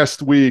this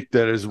past week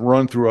that has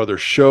run through other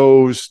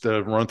shows, that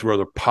have run through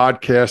other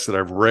podcasts that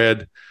I've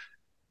read,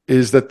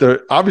 is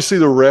that obviously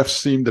the refs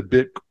seemed a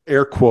bit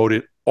air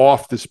quoted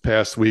off this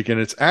past week, and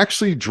it's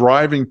actually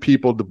driving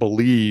people to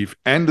believe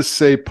and to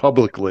say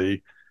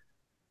publicly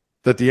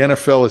that the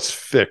NFL is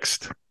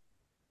fixed.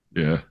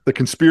 Yeah. The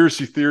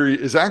conspiracy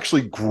theory is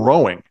actually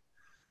growing.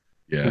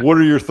 Yeah. What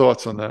are your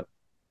thoughts on that?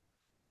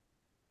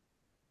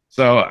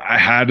 So I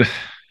had,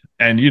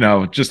 and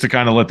just to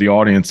kind of let the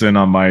audience in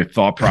on my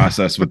thought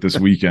process with this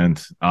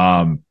weekend,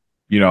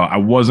 I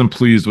wasn't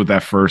pleased with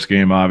that first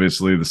game,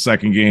 obviously. The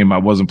second game, I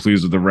wasn't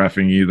pleased with the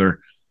reffing either.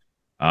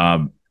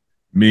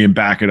 Me and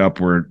Back It Up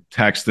were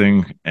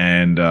texting,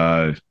 and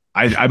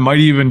I might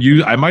even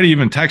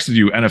texted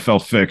you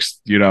NFL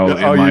fixed, you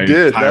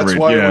did. That's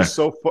why it was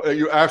so fun.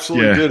 You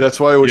absolutely did.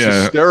 That's why it was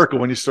hysterical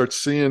when you start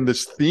seeing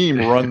this theme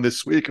run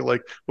this week.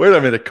 Like, wait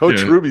a minute,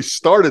 Coach Ruby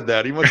started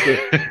that. He must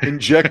have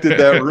injected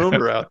that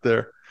rumor out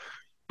there.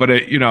 But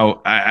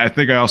I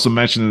think I also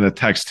mentioned in the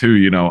text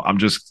too, I'm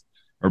just,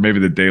 or maybe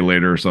the day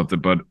later or something,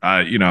 but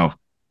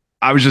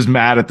I was just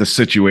mad at the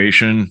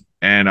situation,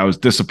 and I was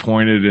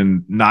disappointed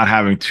in not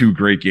having two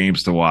great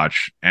games to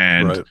watch.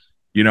 And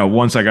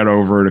once I got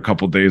over it a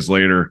couple of days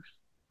later,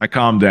 I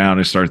calmed down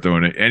and started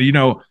doing it.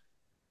 And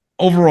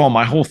overall,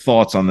 my whole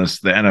thoughts on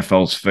this, the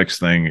NFL's fixed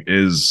thing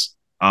is,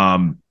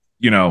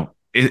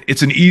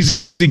 it's an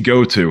easy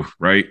go-to,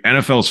 right?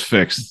 NFL's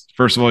fixed.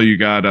 First of all, you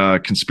got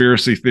a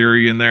conspiracy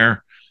theory in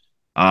there.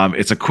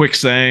 It's a quick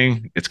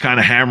saying. It's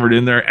kind of hammered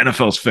in there.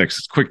 NFL's fixed.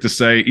 It's quick to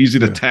say, easy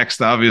to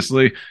text,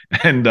 obviously.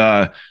 And,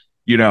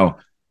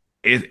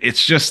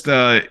 it's just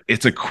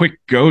it's a quick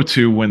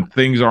go-to when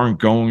things aren't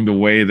going the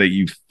way that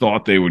you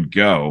thought they would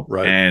go.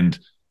 Right. And,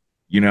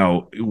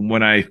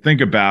 when I think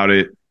about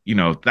it,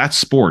 that's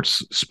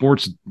sports.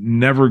 Sports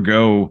never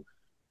go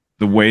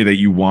the way that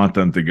you want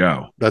them to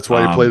go. That's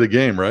why you play the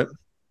game, right?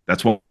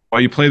 That's why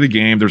you play the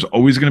game. There's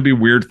always going to be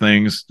weird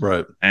things.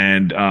 Right.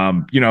 And,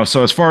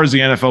 so as far as the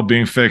NFL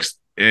being fixed,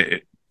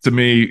 to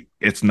me,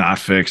 it's not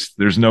fixed.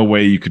 There's no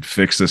way you could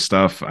fix this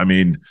stuff. I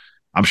mean,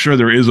 I'm sure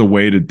there is a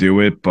way to do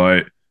it,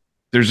 but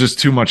there's just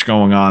too much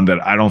going on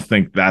that I don't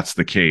think that's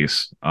the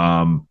case.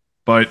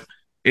 But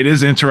it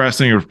is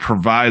interesting. It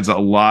provides a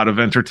lot of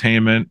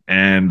entertainment,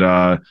 and,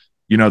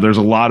 there's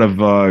a lot of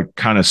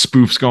kind of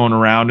spoofs going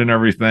around and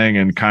everything,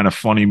 and kind of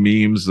funny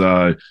memes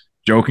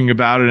joking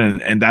about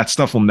it. And that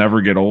stuff will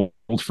never get old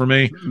for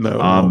me.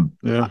 No.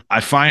 I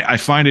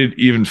find it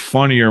even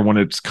funnier when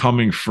it's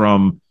coming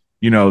from,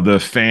 the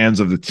fans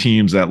of the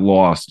teams that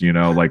lost,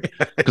 like,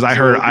 because I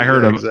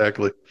heard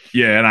exactly.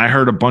 Yeah, and I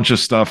heard a bunch of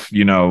stuff,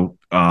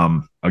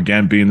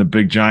 again, being the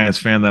big Giants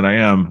fan that I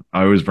am,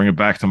 I always bring it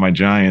back to my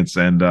Giants.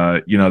 And,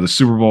 the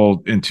Super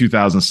Bowl in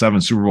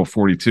 2007, Super Bowl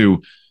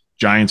 42,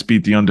 Giants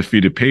beat the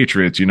undefeated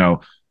Patriots.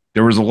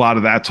 There was a lot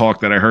of that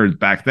talk that I heard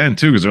back then,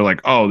 too, because they're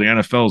like, oh, the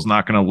NFL is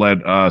not going to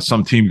let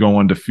some team go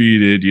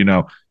undefeated.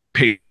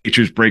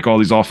 Patriots break all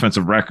these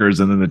offensive records,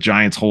 and then the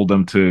Giants hold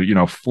them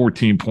to,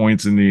 14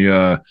 points in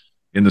the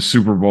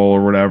Super Bowl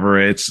or whatever.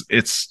 It's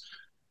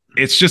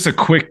just a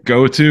quick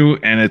go-to,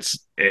 and it's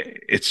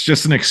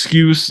just an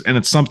excuse, and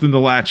it's something to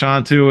latch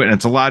onto, and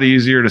it's a lot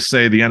easier to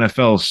say the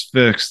NFL is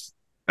fixed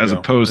as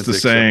opposed to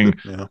saying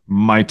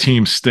my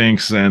team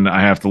stinks and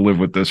I have to live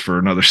with this for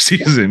another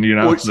season,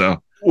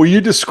 Well,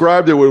 you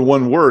described it with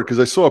one word, because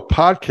I saw a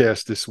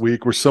podcast this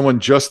week where someone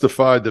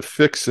justified the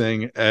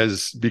fixing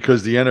as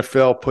because the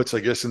NFL puts, I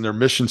guess, in their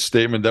mission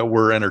statement that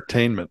we're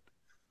entertainment.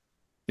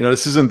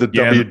 This isn't the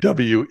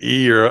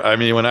WWE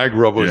or, when I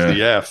grew up, it was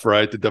the F,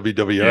 right? The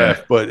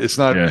WWF, but it's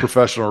not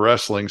professional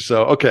wrestling.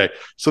 So, okay.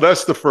 So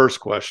that's the first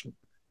question.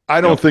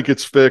 I don't think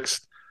it's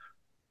fixed.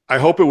 I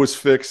hope it was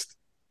fixed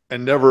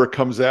and never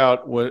comes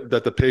out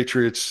that the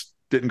Patriots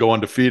didn't go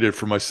undefeated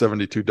for my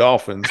 72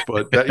 Dolphins,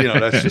 but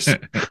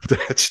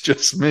that's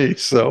just me.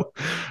 So,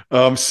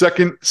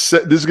 second, this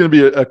is going to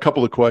be a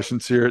couple of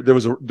questions here.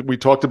 We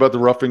talked about the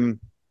roughing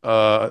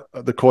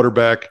the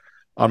quarterback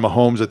on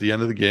Mahomes at the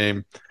end of the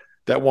game.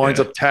 That winds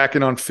up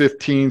tacking on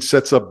 15,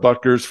 sets up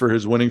Butker's for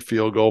his winning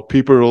field goal.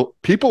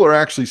 People are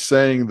actually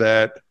saying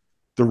that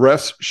the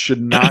refs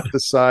should not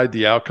decide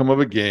the outcome of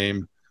a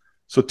game.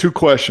 So 2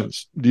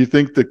 questions. Do you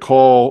think the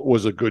call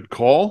was a good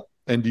call?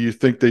 And do you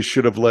think they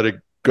should have let it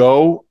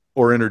go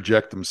or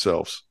interject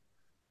themselves?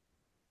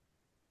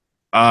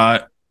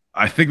 I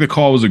think the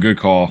call was a good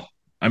call.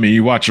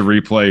 You watch a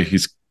replay,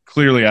 he's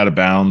clearly out of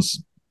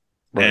bounds.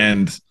 Right.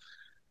 And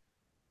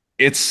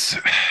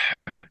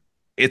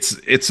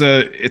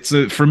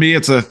for me,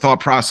 it's a thought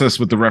process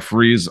with the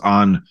referees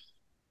on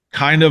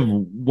kind of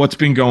what's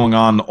been going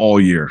on all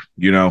year,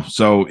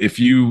 So if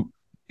you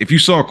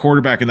saw a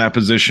quarterback in that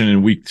position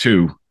in week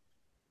 2,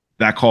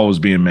 that call was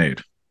being made.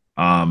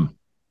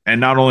 And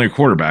not only a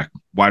quarterback,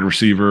 wide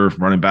receiver,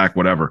 running back,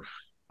 whatever.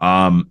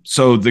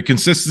 So the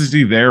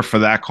consistency there for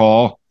that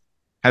call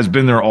has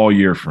been there all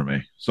year for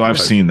me. So I've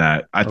seen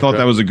that. I thought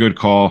that was a good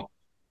call.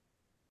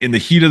 In the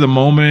heat of the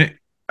moment,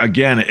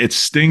 again, it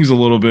stings a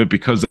little bit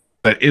because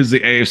that is the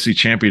AFC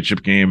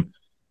Championship game.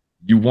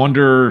 You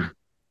wonder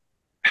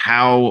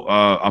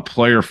how a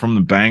player from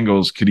the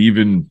Bengals could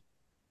even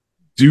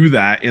do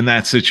that in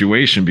that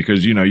situation,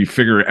 because, you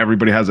figure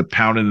everybody has it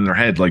pounded in their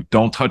head, like,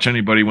 don't touch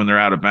anybody when they're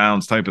out of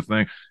bounds type of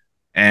thing.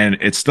 And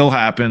it still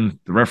happened.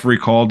 The referee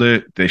called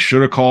it. They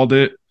should have called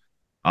it.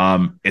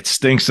 It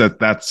stinks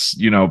that's,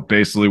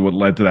 basically what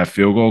led to that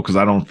field goal, because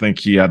I don't think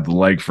he had the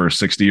leg for a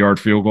 60-yard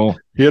field goal.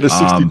 He had a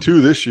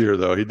 62 this year,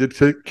 though. He did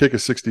kick a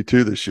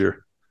 62 this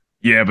year.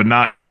 Yeah, but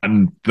not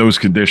in those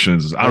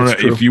conditions. I don't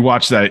know if you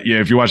watch that.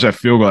 Yeah, if you watch that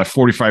field goal, that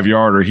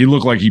 45-yarder, he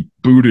looked like he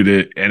booted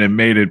it, and it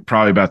made it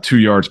probably about 2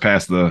 yards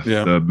past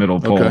the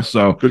middle pole. Okay.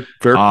 So good,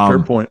 fair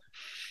point.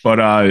 But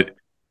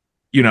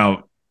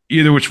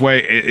either which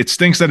way, it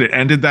stinks that it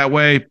ended that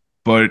way.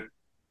 But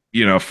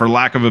for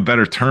lack of a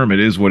better term, it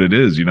is what it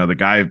is.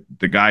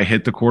 The guy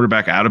hit the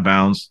quarterback out of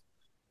bounds.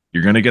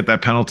 You're going to get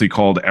that penalty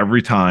called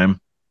every time,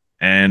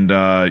 and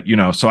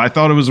so I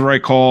thought it was the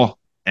right call,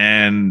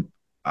 and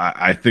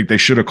I think they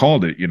should have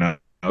called it.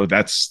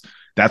 That's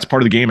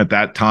part of the game at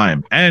that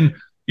time. And,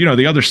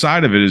 the other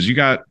side of it is you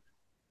got,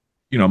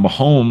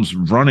 Mahomes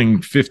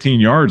running 15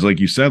 yards, like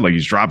you said, like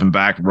he's dropping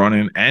back,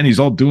 running, and he's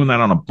all doing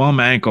that on a bum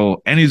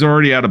ankle, and he's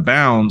already out of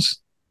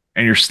bounds,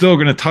 and you're still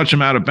going to touch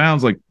him out of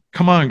bounds. Like,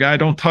 come on, guy,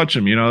 don't touch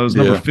him. It was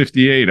number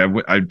 58.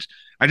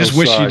 I just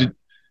wish he did.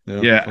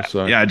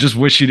 I just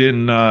wish he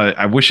didn't.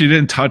 I wish he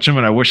didn't touch him,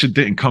 and I wish it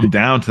didn't come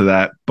down to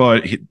that.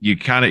 But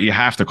you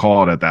have to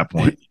call it at that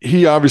point.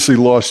 He obviously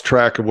lost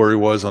track of where he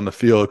was on the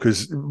field,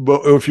 because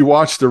if you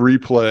watch the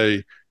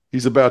replay,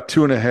 he's about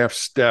 2.5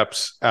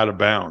 steps out of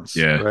bounds.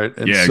 Yeah, right.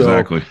 And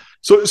exactly.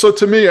 So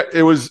to me,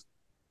 it was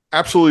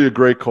absolutely a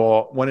great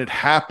call. When it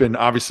happened,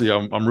 obviously,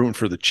 I'm rooting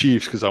for the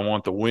Chiefs because I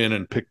want the win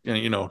and pick,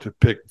 to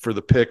pick for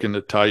the pick and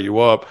to tie you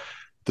up.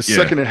 The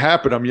second it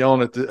happened, I'm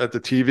yelling at the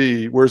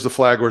TV, "Where's the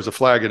flag? Where's the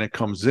flag?" And it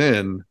comes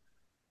in.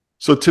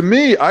 So to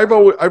me, I've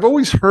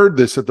always heard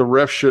this, that the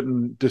ref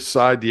shouldn't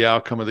decide the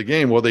outcome of the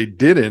game. Well, they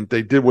didn't.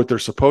 They did what they're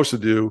supposed to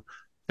do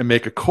and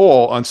make a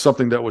call on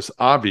something that was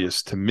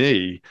obvious to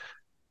me.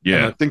 Yeah,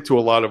 and I think to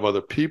a lot of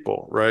other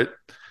people, right?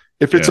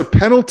 If it's a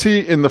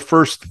penalty in the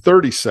first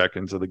 30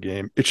 seconds of the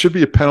game, it should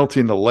be a penalty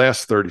in the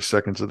last 30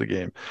 seconds of the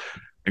game.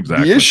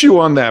 Exactly. The issue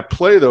on that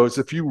play, though, is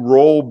if you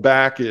roll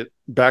back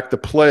the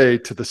play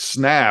to the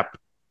snap,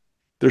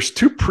 there's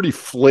 2 pretty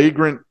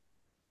flagrant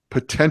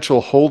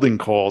potential holding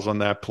calls on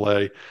that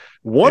play.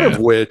 One of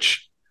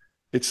which,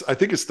 I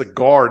think it's the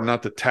guard,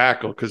 not the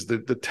tackle, because the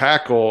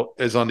tackle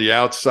is on the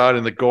outside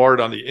and the guard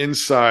on the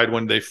inside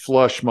when they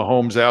flush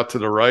Mahomes out to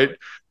the right,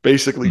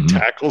 basically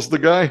tackles the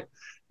guy.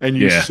 And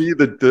you see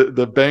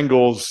the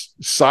Bengals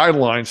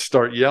sideline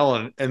start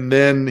yelling, and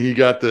then he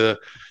got the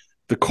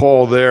the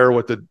call there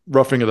with the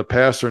roughing of the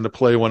passer and the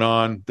play went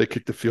on. They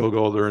kicked the field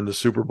goal. They're in the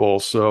Super Bowl.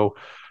 So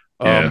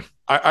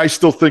I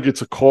still think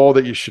it's a call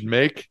that you should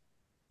make.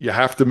 You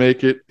have to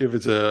make it. If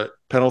it's a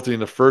penalty in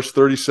the first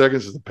 30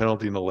 seconds, it's a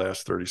penalty in the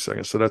last 30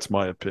 seconds. So that's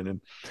my opinion.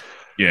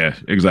 Yeah,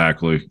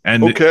 exactly.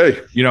 And,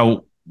 okay.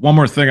 One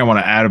more thing I want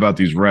to add about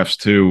these refs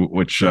too,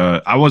 which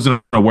I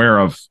wasn't aware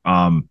of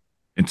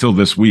until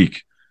this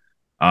week.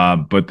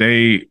 But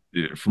they,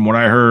 from what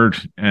I heard,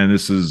 and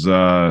this is,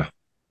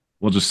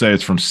 we'll just say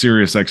it's from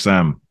Sirius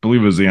XM, I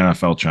believe it was the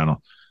NFL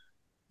channel.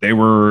 They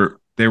were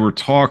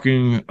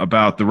talking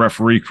about the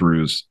referee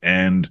crews.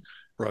 And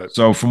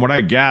so from what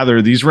I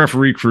gather, these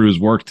referee crews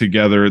work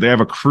together. They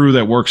have a crew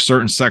that works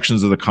certain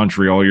sections of the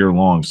country all year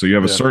long. So you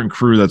have a certain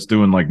crew that's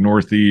doing like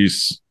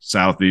Northeast,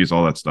 Southeast,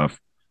 all that stuff.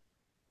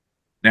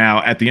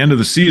 Now, at the end of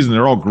the season,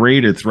 they're all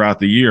graded throughout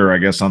the year, I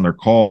guess, on their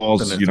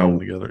calls.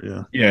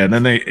 Together, and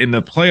then in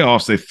the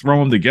playoffs, they throw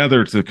them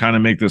together to kind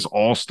of make this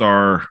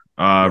all-star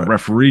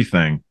referee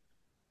thing.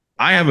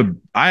 I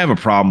have a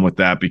problem with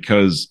that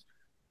because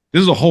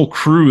this is a whole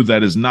crew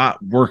that is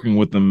not working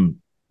with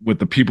them, with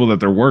the people that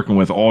they're working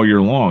with all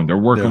year long. They're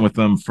working with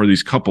them for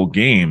these couple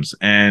games,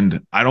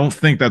 and I don't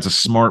think that's a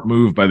smart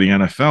move by the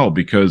NFL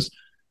because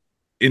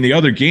in the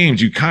other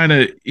games, you kind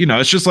of,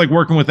 it's just like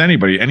working with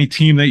anybody, any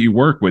team that you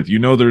work with.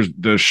 There's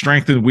the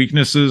strengths and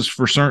weaknesses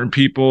for certain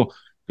people.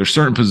 There's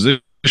certain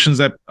positions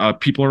that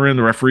people are in,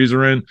 the referees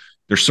are in.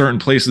 There's certain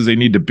places they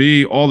need to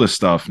be, all this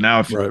stuff. Now,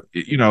 if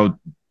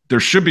there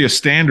should be a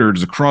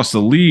standards across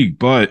the league,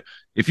 but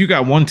if you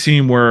got one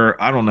team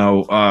where, I don't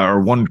know,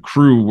 or one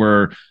crew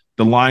where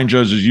the line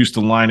judge is used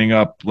to lining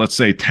up, let's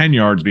say 10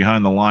 yards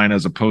behind the line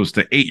as opposed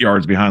to 8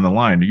 yards behind the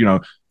line,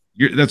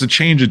 that's a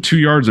change of 2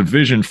 yards of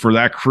vision for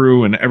that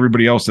crew and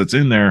everybody else that's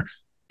in there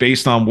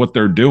based on what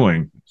they're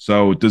doing.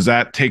 So does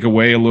that take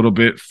away a little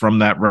bit from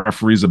that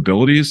referee's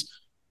abilities?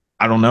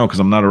 I don't know, because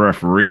I'm not a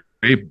referee,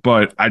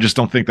 but I just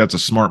don't think that's a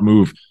smart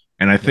move.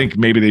 And I think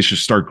maybe they should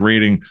start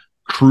grading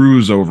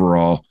crews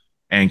overall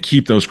and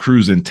keep those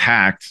crews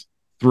intact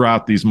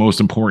throughout these most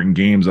important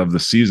games of the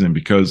season,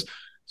 because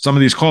some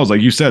of these calls,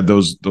 like you said,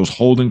 those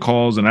holding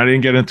calls, and I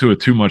didn't get into it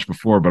too much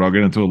before, but I'll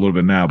get into it a little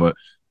bit now, but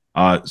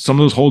some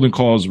of those holding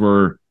calls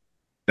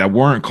that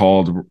weren't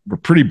called were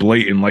pretty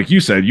blatant. Like you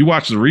said, you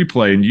watch the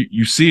replay and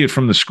you see it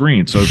from the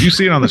screen. So if you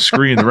see it on the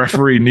screen, the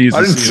referee needs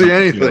to see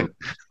anything.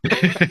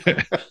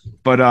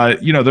 But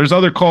there's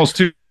other calls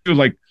too,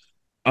 like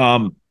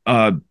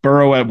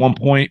Burrow at one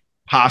point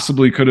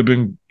possibly could have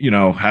been,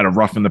 had a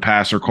rough in the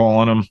passer call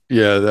on him.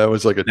 Yeah, that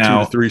was like a 2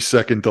 to 3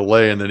 second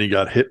delay, and then he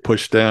got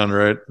pushed down,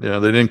 right? Yeah,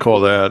 they didn't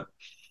call that.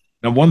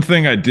 Now, one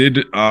thing I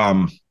did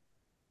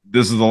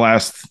this is the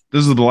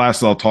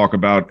last I'll talk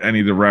about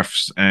any of the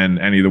refs and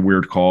any of the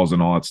weird calls and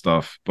all that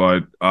stuff.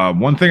 But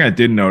one thing I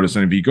did notice,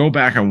 and if you go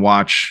back and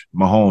watch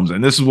Mahomes,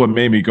 and this is what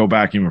made me go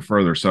back even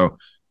further. So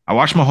I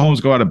watched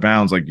Mahomes go out of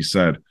bounds, like you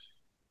said.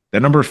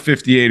 That number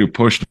 58 who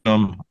pushed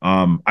him,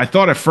 I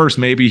thought at first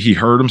maybe he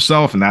hurt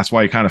himself, and that's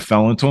why he kind of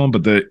fell into him.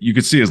 But you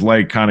could see his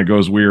leg kind of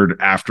goes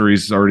weird after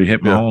he's already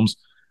hit Mahomes.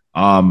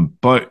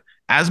 But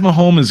as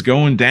Mahomes is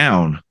going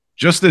down,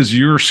 just as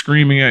you're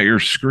screaming at your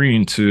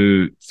screen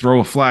to throw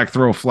a flag,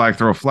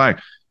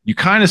 you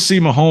kind of see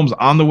Mahomes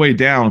on the way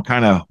down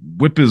kind of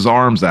whip his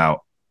arms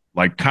out,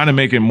 like kind of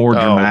make it more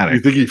dramatic.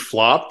 You think he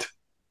flopped?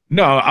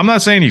 No, I'm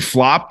not saying he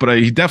flopped, but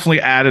he definitely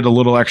added a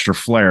little extra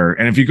flair.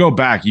 And if you go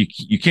back,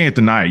 you can't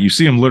deny it. You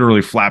see him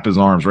literally flap his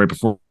arms right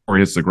before he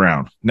hits the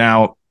ground.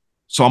 Now,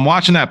 so I'm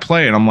watching that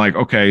play, and I'm like,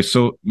 okay,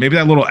 so maybe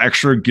that little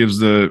extra gives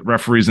the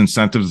referees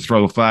incentive to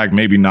throw the flag.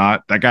 Maybe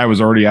not. That guy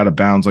was already out of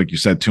bounds, like you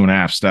said,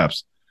 2.5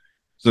 steps.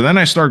 So then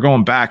I start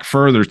going back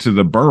further to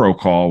the Burrow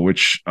call,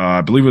 which I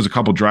believe was a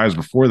couple drives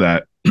before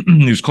that.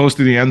 He was close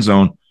to the end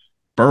zone.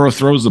 Burrow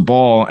throws the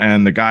ball,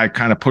 and the guy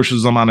kind of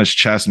pushes him on his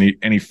chest,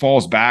 and he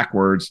falls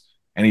backwards,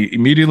 and he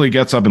immediately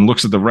gets up and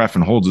looks at the ref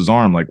and holds his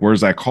arm like,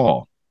 where's that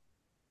call?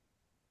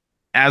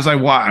 As I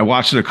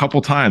watched it a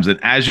couple times, and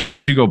as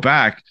you go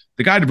back,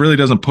 the guy really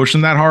doesn't push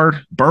him that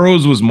hard.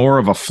 Burrow's was more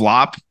of a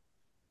flop,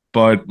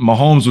 but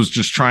Mahomes was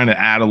just trying to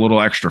add a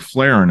little extra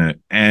flair in it.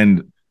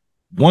 And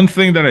one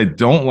thing that I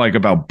don't like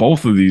about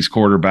both of these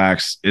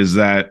quarterbacks is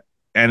that,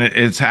 and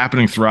it's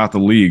happening throughout the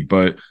league,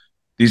 but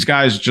these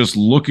guys just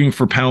looking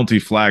for penalty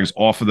flags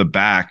off of the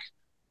back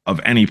of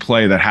any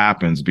play that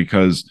happens,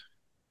 because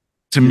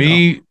to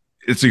me,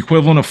 it's the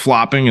equivalent of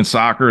flopping in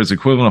soccer. It's the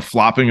equivalent of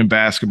flopping in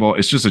basketball.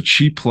 It's just a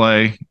cheap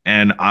play,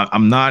 and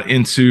I'm not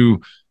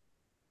into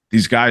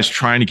these guys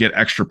trying to get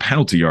extra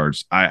penalty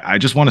yards. I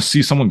just want to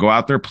see someone go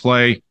out there,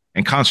 play,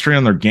 and concentrate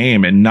on their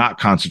game and not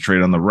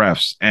concentrate on the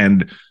refs.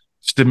 And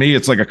to me,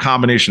 it's like a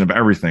combination of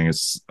everything.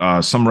 It's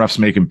some refs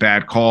making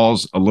bad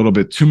calls, a little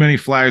bit too many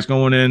flags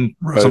going in,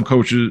 some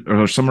coaches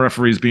or some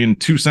referees being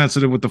too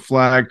sensitive with the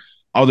flag,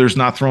 others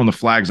not throwing the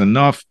flags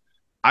enough.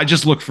 I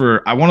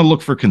want to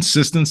look for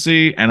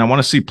consistency, and I want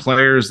to see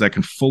players that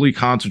can fully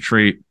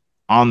concentrate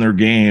on their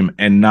game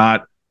and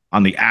not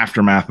on the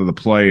aftermath of the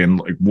play and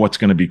like what's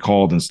going to be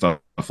called and stuff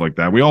like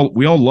that. We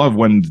all love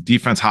when the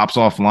defense hops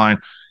offline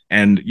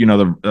and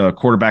the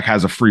quarterback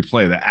has a free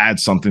play that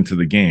adds something to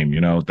the game.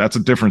 That's a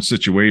different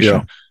situation.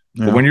 Yeah.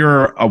 Yeah. But when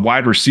you're a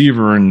wide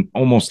receiver and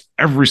almost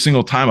every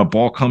single time a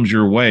ball comes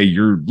your way,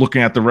 you're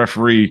looking at the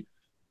referee,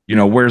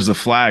 where's the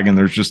flag? And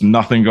there's just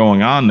nothing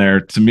going on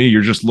there. To me,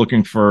 you're just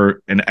looking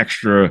for an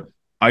extra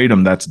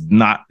item that's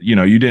not, you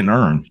didn't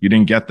earn. You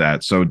didn't get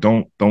that. So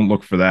don't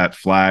look for that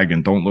flag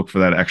and don't look for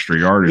that extra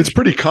yardage. It's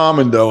pretty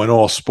common though in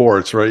all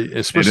sports, right?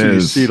 Especially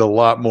you see it a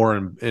lot more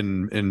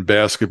in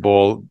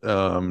basketball,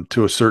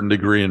 to a certain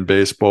degree in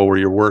baseball, where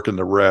you're working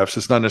the refs.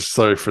 It's not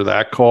necessarily for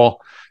that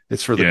call.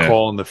 It's for the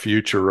call in the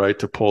future, right?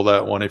 To pull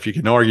that one. If you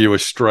can argue a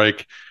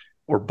strike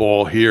or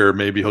ball here,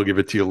 maybe he'll give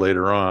it to you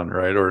later on,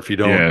 right? Or if you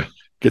don't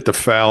get the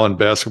foul in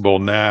basketball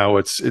now,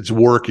 it's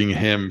working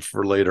him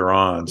for later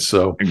on.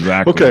 So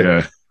exactly. Okay.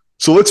 Yeah.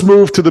 So let's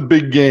move to the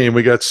big game.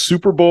 We got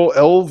Super Bowl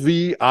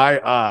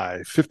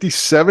LVII,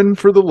 57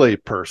 for the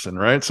layperson,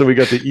 right? So we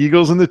got the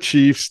Eagles and the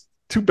Chiefs,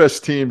 two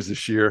best teams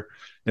this year,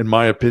 in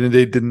my opinion.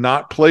 They did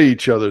not play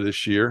each other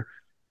this year.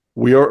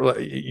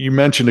 You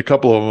mentioned a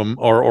couple of them,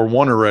 or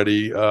one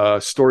already.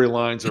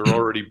 Storylines are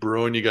already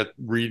brewing. You got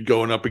Reed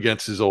going up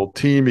against his old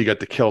team. You got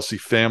the Kelsey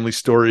family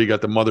story. You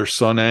got the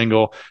mother-son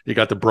angle. You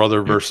got the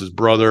brother versus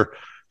brother.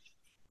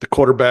 The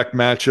quarterback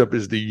matchup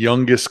is the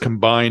youngest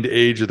combined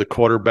age of the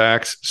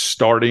quarterbacks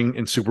starting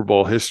in Super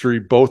Bowl history.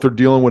 Both are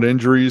dealing with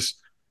injuries.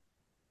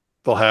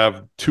 They'll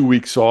have 2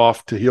 weeks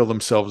off to heal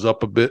themselves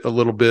up a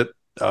little bit.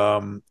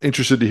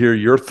 Interested to hear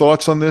your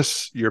thoughts on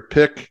this, your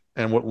pick,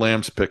 and what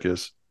Lamb's pick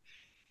is.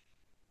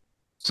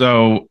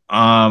 So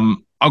I'll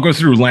go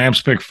through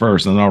Lamb's pick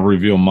first, and then I'll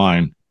reveal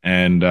mine.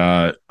 And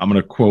I'm going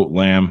to quote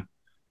Lamb.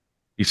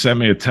 He sent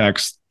me a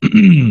text.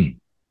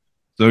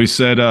 So he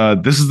said,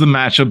 "This is the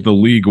matchup the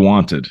league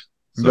wanted."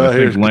 So I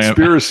think Lamb,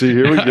 conspiracy.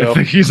 Here we go. I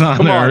think he's on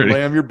Come there on, already.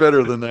 Lamb. You're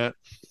better than that.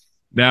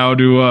 Now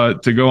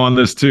to go on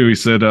this too, he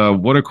said,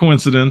 "What a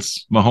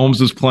coincidence!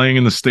 Mahomes is playing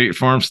in the State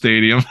Farm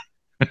Stadium,"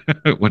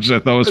 which I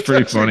thought was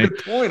pretty funny. A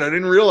good point. I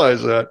didn't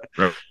realize that.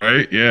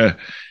 Right? Yeah.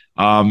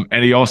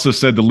 And he also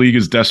said the league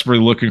is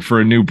desperately looking for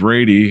a new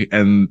Brady,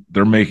 and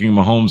they're making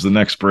Mahomes the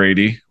next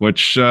Brady,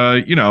 which,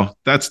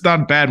 that's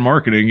not bad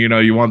marketing.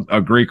 You want a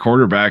great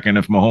quarterback, and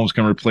if Mahomes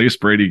can replace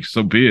Brady,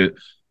 so be it.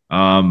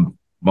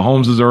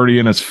 Mahomes is already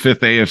in his 5th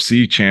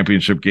AFC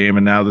championship game,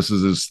 and now this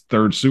is his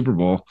 3rd Super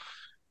Bowl.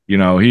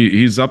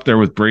 He's up there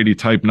with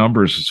Brady-type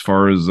numbers as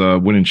far as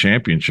winning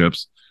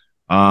championships.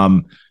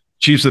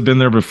 Chiefs have been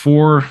there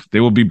before.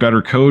 They will be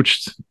better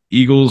coached.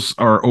 Eagles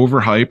are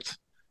overhyped.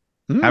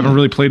 Haven't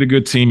really played a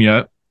good team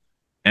yet,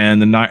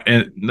 and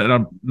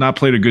not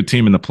played a good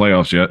team in the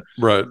playoffs yet.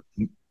 Right.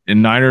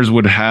 And Niners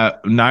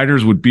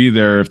would be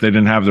there if they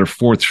didn't have their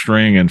 4th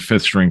string and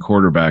 5th string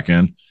quarterback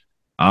in.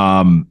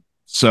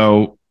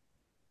 So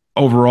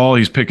overall,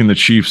 he's picking the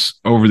Chiefs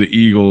over the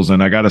Eagles,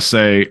 and I got to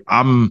say,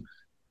 I'm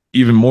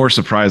even more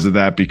surprised at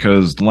that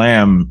because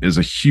Lamb is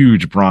a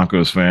huge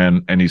Broncos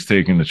fan, and he's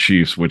taking the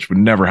Chiefs, which would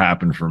never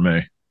happen for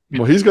me.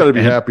 Well, he's got to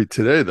be happy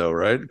today, though,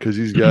 right? Because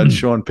he's got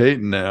Sean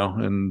Payton now,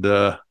 and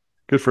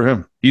good for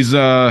him. He's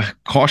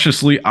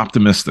cautiously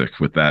optimistic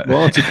with that.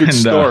 Well, it's a good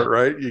start,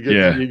 right?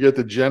 You get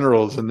the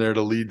generals in there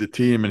to lead the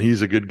team, and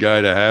he's a good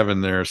guy to have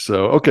in there.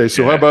 So, okay,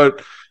 so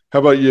how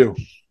about you?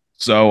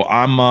 So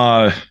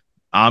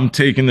I'm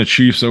taking the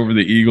Chiefs over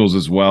the Eagles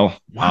as well.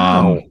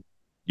 Wow.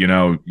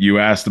 You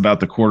asked about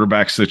the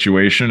quarterback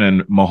situation,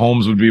 and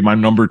Mahomes would be my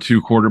number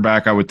 2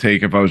 quarterback I would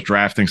take if I was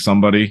drafting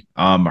somebody.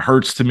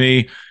 Hurts to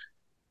me.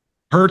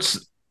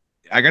 Hurts,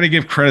 I got to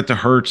give credit to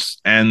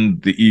Hurts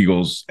and the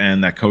Eagles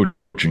and that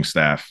coaching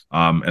staff.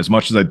 As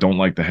much as I don't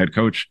like the head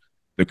coach,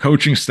 the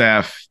coaching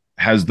staff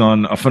has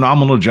done a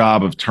phenomenal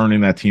job of turning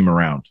that team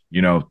around.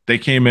 They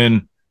came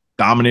in,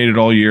 dominated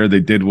all year. They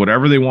did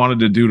whatever they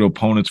wanted to do to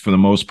opponents for the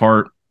most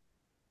part.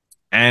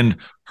 And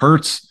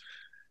Hurts,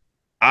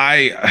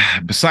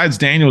 besides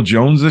Daniel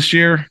Jones this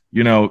year,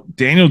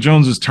 Daniel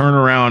Jones's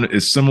turnaround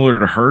is similar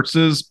to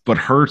Hurts's, but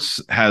Hurts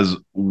has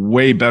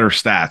way better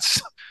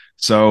stats.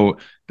 So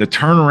the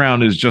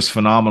turnaround is just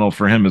phenomenal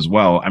for him as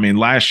well. I mean,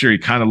 last year he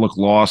kind of looked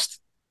lost.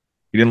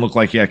 He didn't look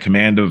like he had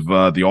command of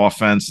the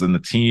offense and the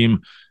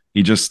team.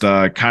 He just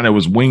kind of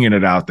was winging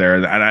it out there.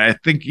 And I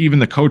think even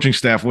the coaching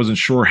staff wasn't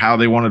sure how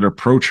they wanted to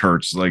approach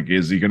Hurts. Like,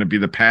 is he going to be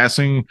the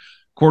passing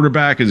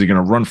quarterback? Is he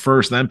going to run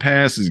first, then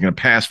pass? Is he going to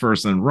pass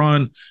first, then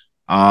run?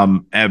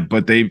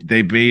 But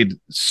they made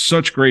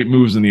such great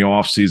moves in the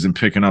offseason,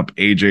 picking up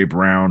A.J.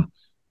 Brown,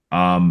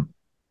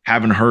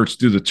 having Hurts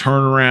do the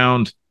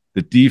turnaround.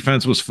 The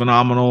defense was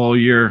phenomenal all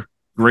year.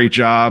 Great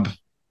job.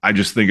 I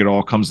just think it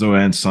all comes to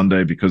an end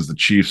Sunday because the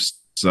Chiefs,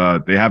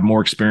 they have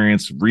more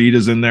experience. Reed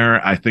is in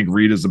there. I think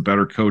Reed is a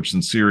better coach than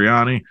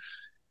Sirianni.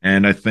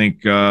 And I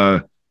think,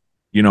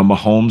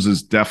 Mahomes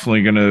is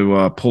definitely going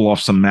to pull off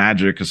some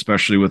magic,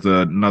 especially with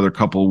another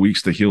couple of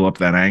weeks to heal up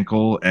that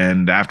ankle.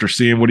 And after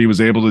seeing what he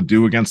was able to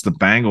do against the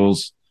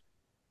Bengals,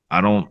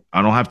 I don't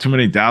have too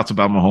many doubts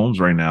about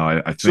Mahomes right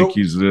now. I think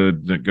he's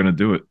going to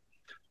do it.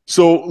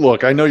 So,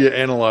 look, I know you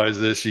analyze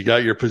this. You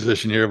got your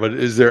position here, but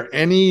is there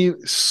any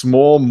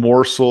small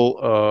morsel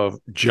of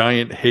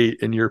giant hate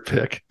in your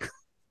pick?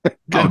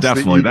 Oh,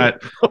 definitely.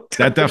 That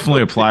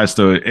definitely applies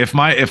to it. If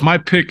my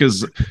pick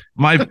is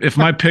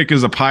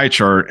a pie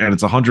chart and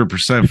it's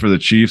 100% for the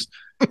Chiefs,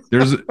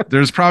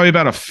 there's probably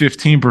about a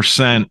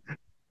 15%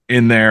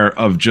 in there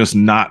of just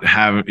not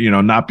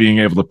being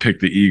able to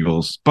pick the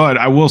Eagles. But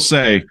I will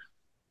say,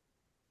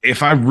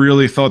 if I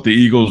really thought the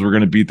Eagles were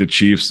going to beat the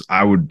Chiefs,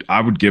 I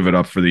would give it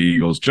up for the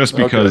Eagles, just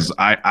because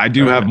I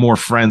do have more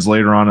friends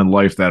later on in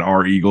life that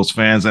are Eagles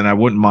fans, and I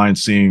wouldn't mind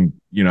seeing,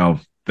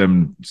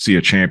 them see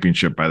a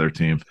championship by their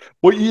team.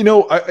 Well,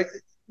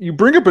 you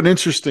bring up an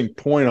interesting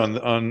point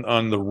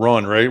on the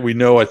run, right? We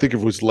know, I think it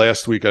was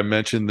last week I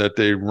mentioned that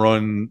they're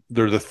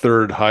the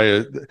third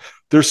highest.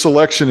 Their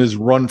selection is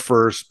run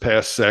first,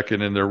 pass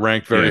second, and they're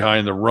ranked very high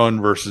in the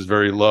run versus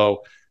very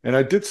low. And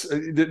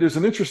there's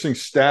an interesting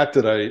stat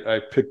that I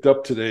picked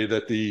up today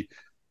that the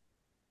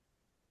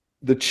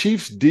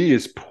Chiefs D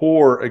is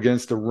poor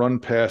against the run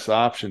pass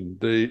option.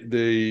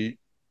 They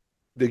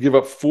give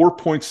up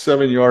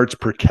 4.7 yards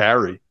per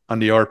carry on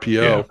the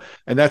RPO,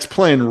 and that's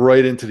playing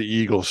right into the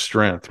Eagles'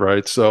 strength,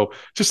 right? So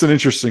just an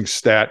interesting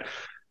stat.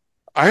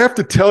 I have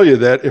to tell you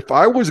that if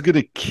I was going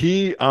to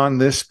key on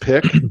this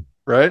pick,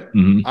 right,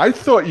 I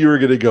thought you were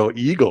going to go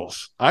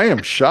Eagles. I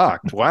am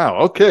shocked. Wow.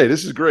 Okay,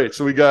 this is great.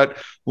 So we got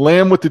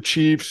Lamb with the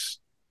Chiefs,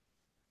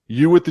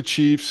 you with the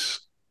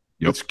Chiefs.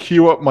 Yep. Let's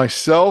queue up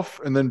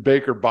myself and then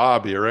Baker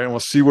Bobby, all right? And we'll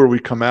see where we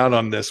come out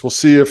on this. We'll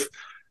see if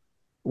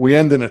we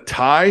end in a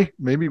tie.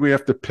 Maybe we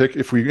have to pick.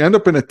 If we end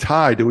up in a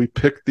tie, do we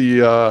pick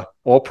the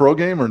all-pro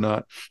game or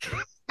not?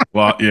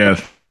 Well, yeah.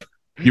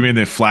 You mean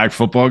the flag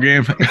football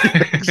game?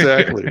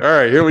 Exactly. All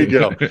right, here we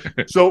go.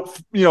 So,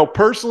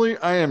 personally,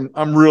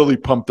 I'm really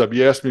pumped up.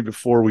 You asked me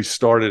before we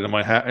started, am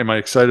I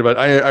excited about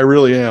it? I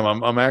really am.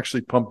 I'm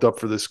actually pumped up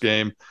for this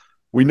game.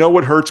 We know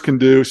what Hurts can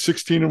do.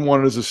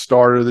 16-1 as a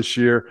starter this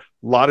year.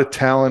 A lot of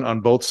talent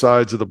on both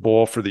sides of the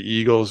ball for the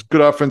Eagles.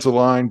 Good offensive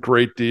line,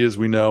 great D, as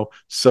we know.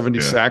 70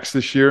 sacks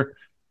this year,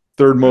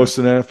 third most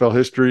in NFL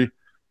history.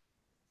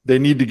 They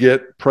need to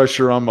get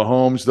pressure on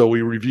Mahomes, though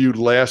we reviewed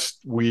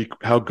last week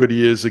how good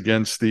he is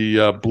against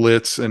the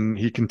blitz, and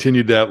he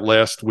continued that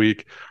last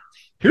week.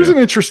 Here's an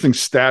interesting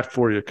stat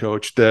for you,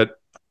 Coach, that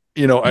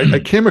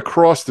I came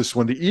across this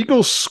one. The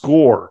Eagles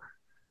score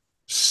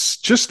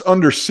just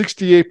under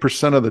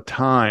 68% of the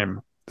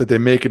time that they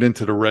make it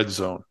into the red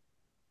zone.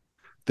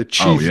 The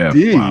Chiefs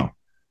D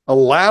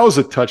allows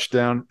a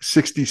touchdown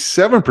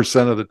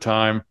 67% of the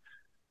time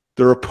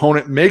their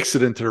opponent makes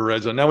it into the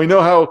red zone. Now, we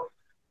know how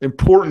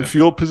important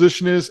field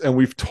position is, and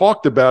we've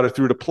talked about it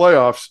through the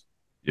playoffs.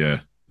 Yeah.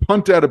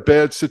 Punt out of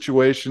bad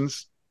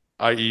situations,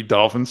 i.e.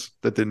 Dolphins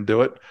that didn't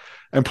do it,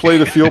 and play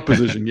the field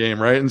position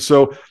game, right? And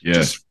so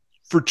just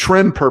for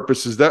trend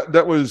purposes,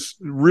 that was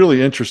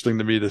really interesting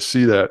to me to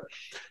see that.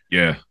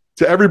 Yeah.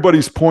 To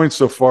everybody's point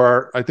so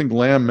far, I think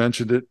Lamb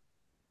mentioned it,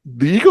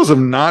 the Eagles have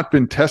not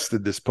been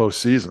tested this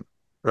postseason,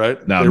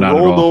 right? No, they not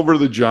rolled at all. over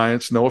the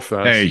Giants, no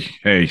offense.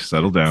 Hey,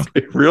 settle down.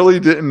 They really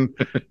didn't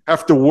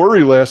have to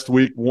worry last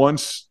week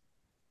once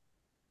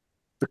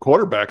the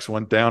quarterbacks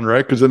went down,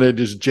 right? Because then they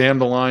just jammed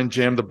the line,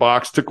 jammed the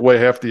box, took away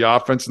half the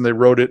offense, and they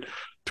rode it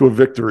to a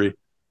victory.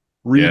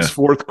 This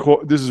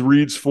is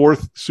Reed's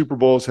fourth Super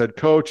Bowl as head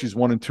coach. He's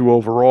 1-2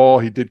 overall.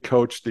 He did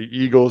coach the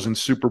Eagles in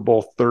Super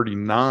Bowl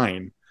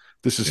 39.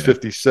 This is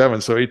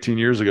 57, so 18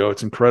 years ago.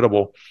 It's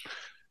incredible.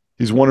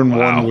 He's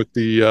 1-1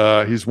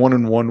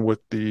 with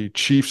the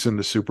Chiefs in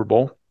the Super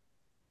Bowl.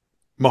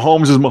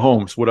 Mahomes is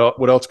Mahomes.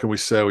 What else can we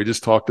say? We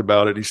just talked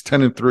about it. He's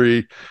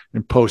 10-3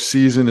 in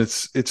postseason.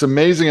 It's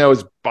amazing how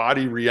his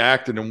body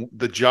reacted and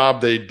the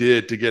job they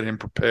did to get him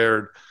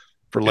prepared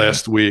for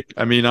last week.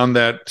 I mean, on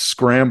that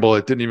scramble,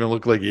 it didn't even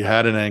look like he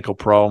had an ankle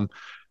problem.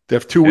 They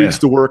have 2 weeks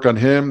to work on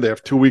him. They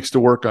have 2 weeks to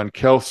work on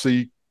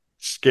Kelsey.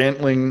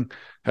 Scantling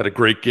had a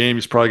great game.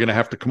 He's probably going to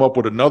have to come up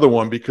with another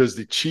one because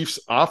the Chiefs'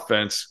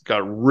 offense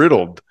got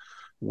riddled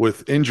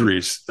with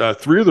injuries.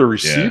 3 of the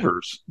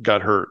receivers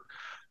got hurt.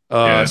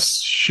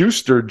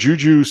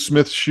 Juju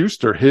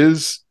Smith-Schuster,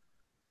 his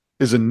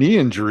is a knee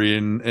injury,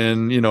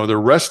 and they're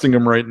resting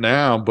him right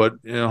now, but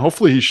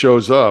hopefully he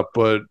shows up.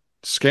 But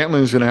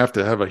Scantling is going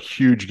to have a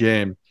huge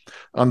game.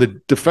 On the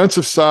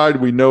defensive side,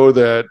 we know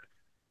that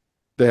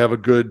they have a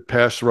good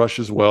pass rush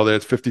as well. They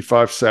had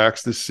 55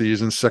 sacks this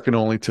season, second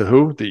only to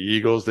who? The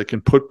Eagles. They can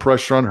put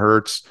pressure on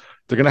Hurts.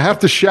 They're going to have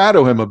to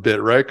shadow him a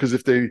bit, right? Because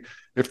if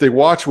they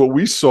watch what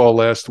we saw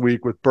last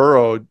week with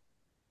Burrow,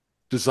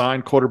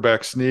 design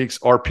quarterback sneaks,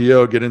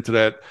 RPO, get into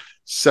that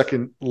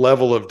second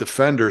level of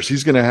defenders,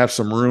 he's going to have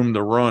some room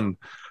to run.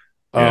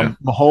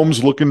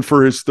 Mahomes looking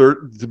for his to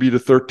be the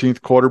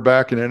 13th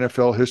quarterback in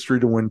NFL history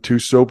to win 2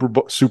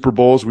 Super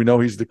Bowls. We know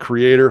he's the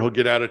creator. He'll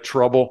get out of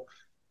trouble.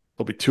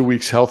 He'll be 2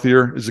 weeks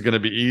healthier. Is it going to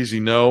be easy?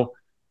 No.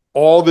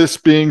 All this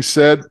being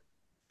said,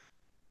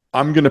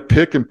 I'm going to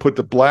pick and put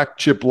the black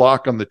chip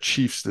lock on the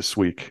Chiefs this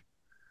week.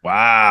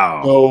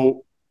 Wow.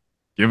 So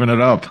giving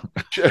it up.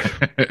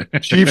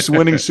 Chiefs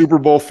winning Super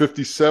Bowl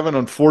 57.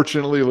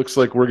 Unfortunately, it looks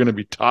like we're going to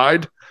be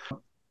tied.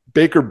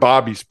 Baker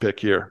Bobby's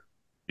pick here.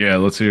 Yeah,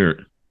 let's hear it.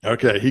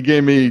 Okay, he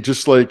gave me,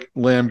 just like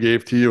Lamb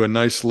gave to you, a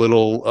nice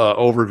little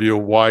overview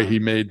of why he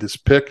made this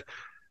pick.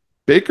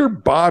 Baker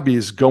Bobby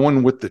is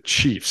going with the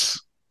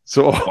Chiefs.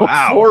 So all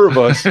Wow. four of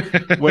us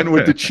went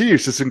with the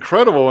Chiefs. It's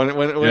incredible. And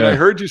when I Yeah.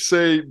 heard you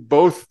say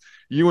both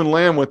you and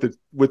Lamb with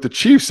the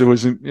Chiefs, it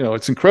was,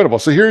 it's incredible.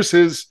 So here's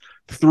his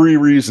three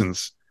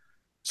reasons.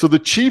 So the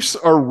Chiefs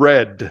are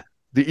red.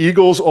 The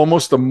Eagles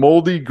almost a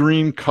moldy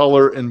green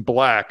color and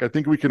black. I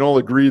think we can all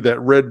agree that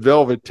red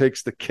velvet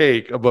takes the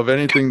cake above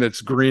anything that's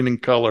green in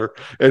color.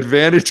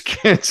 Advantage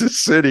Kansas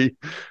City,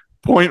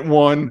 point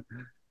one.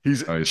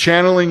 He's Nice.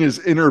 channeling his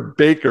inner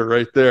Baker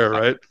right there,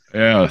 right?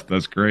 Yeah,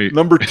 that's great.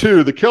 Number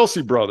two, the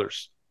Kelsey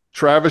brothers.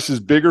 Travis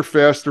is bigger,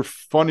 faster,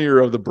 funnier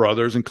of the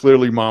brothers, and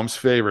clearly mom's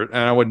favorite. And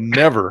I would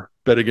never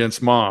bet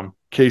against mom.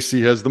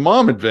 Casey has the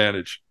mom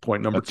advantage.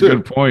 Point number That's two. a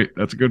good point.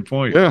 That's a good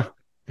point. Yeah,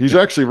 he's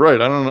actually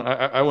right. I don't know.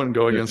 I wouldn't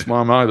go against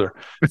mom either.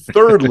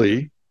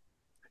 Thirdly,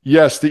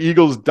 yes, the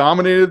Eagles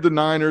dominated the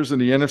Niners in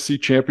the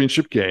NFC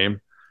Championship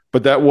game,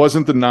 but that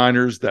wasn't the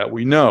Niners that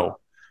we know.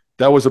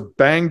 That was a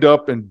banged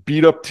up and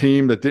beat up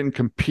team that didn't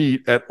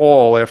compete at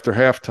all after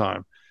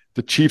halftime.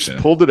 The Chiefs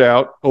pulled it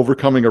out,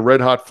 overcoming a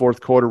red hot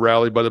fourth quarter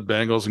rally by the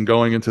Bengals and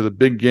going into the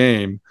big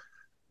game.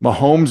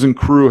 Mahomes and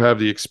crew have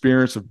the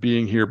experience of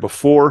being here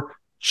before.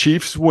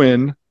 Chiefs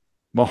win.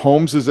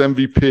 Mahomes is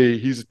MVP.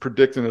 He's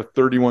predicting a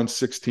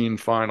 31-16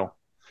 final.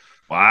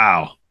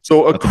 Wow.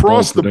 So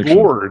across the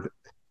board,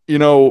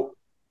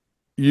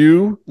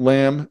 you,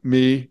 Lamb,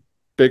 me,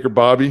 Baker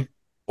Bobby,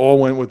 all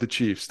went with the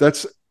Chiefs.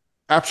 That's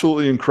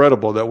absolutely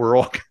incredible that we're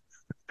all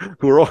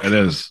It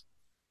is.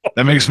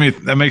 That makes me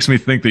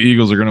think the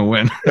Eagles are going to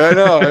win. I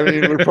know. I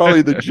mean, we're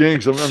probably the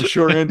jinx. I'm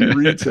sure Andy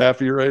Reid's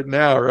happy right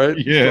now, right?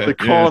 Yeah. They're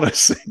calling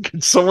us.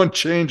 Can someone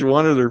change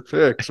one of their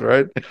picks,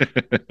 right?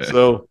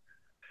 So,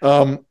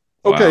 okay.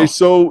 Wow.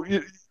 So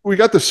we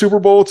got the Super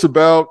Bowl. It's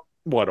about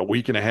a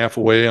week and a half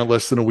away,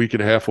 less than a week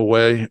and a half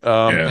away.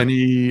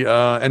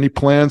 Any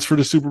plans for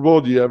the Super Bowl?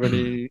 Do you have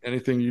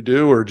anything you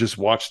do, or just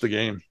watch the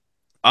game?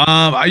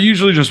 I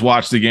usually just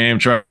watch the game,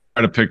 try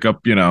to pick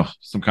up,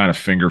 some kind of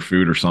finger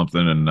food or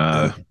something,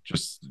 and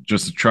just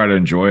to try to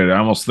enjoy it. I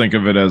almost think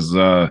of it as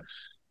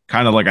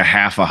kind of like a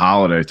half a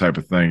holiday type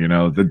of thing.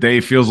 The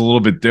day feels a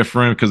little bit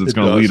different because it's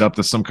going to lead up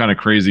to some kind of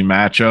crazy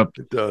matchup.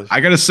 It does.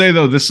 I got to say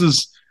though, this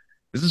is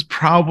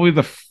probably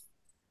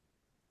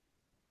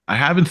I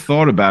haven't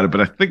thought about it, but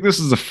I think this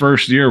is the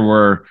first year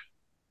where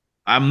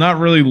I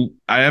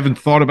haven't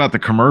thought about the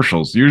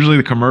commercials. Usually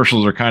the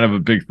commercials are kind of a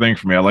big thing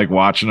for me. I like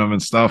watching them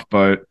and stuff,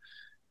 but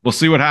we'll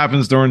see what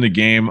happens during the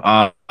game.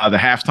 The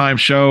halftime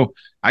show,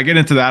 I get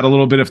into that a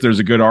little bit if there's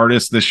a good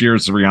artist. This year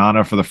it's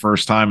Rihanna for the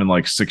first time in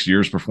like 6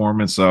 years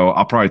performance, so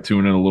I'll probably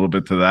tune in a little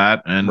bit to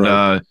that. And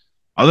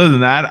other than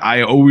that,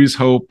 I always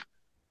hope,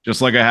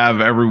 just like I have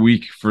every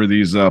week for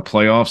these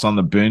playoffs on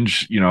the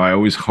binge, I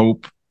always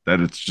hope that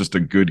it's just a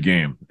good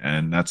game,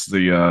 and that's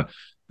the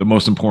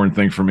most important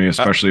thing for me,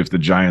 especially if the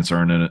Giants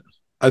aren't in it.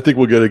 I think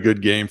we'll get a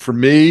good game. For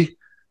me,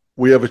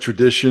 we have a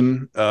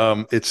tradition.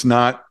 It's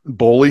not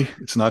Bowley.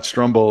 It's not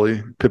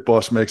Stromboli. Pit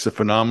Boss makes a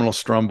phenomenal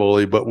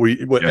Stromboli, but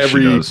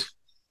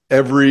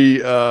every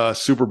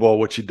Super Bowl,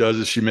 what she does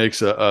is she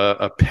makes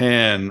a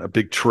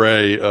big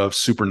tray of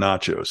super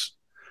nachos.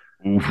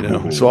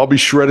 So I'll be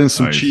shredding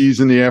some cheese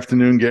in the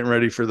afternoon, getting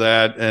ready for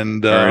that.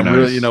 And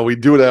really, we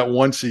do that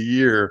once a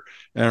year,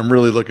 and I'm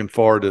really looking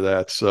forward to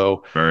that.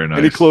 So very nice.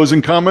 Any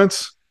closing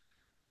comments?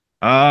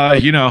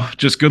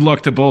 Just good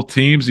luck to both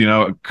teams.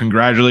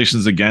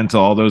 Congratulations again to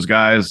all those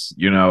guys.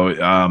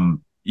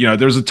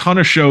 There's a ton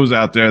of shows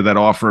out there that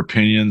offer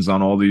opinions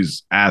on all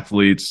these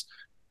athletes,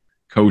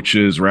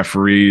 coaches,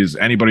 referees,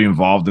 anybody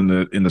involved in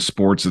the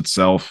sports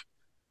itself.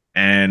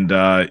 And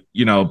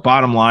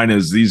bottom line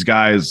is these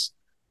guys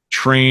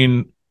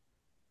train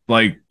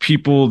like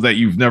people that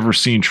you've never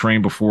seen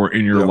train before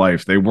in your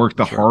life. They work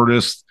the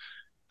hardest.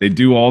 They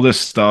do all this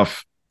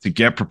stuff to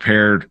get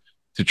prepared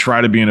to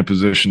try to be in a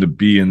position to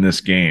be in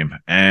this game.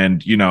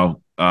 And,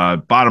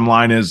 bottom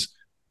line is,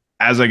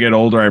 as I get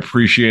older, I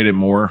appreciate it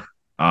more,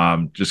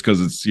 just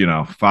because it's,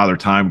 father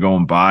time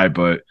going by.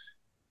 But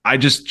I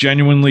just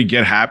genuinely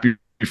get happy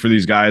for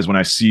these guys when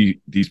I see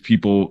these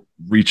people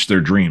reach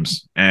their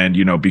dreams and,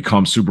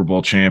 become Super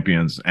Bowl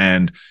champions.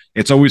 And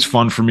it's always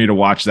fun for me to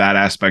watch that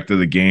aspect of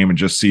the game and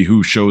just see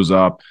who shows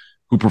up,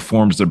 who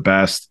performs their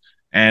best.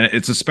 And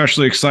it's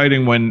especially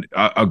exciting when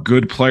a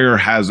good player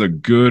has a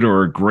good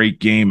or a great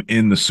game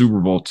in the Super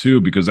Bowl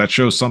too, because that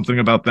shows something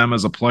about them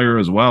as a player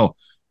as well.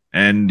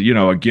 And,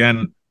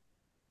 again,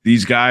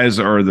 these guys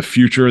are the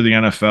future of the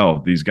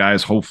NFL. These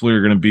guys hopefully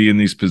are going to be in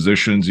these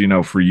positions,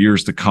 for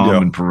years to come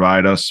and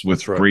provide us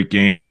with great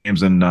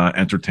games and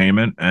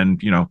entertainment. And,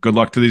 good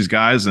luck to these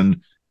guys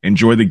and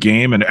enjoy the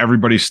game, and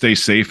everybody stay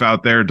safe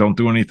out there. Don't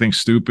do anything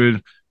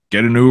stupid.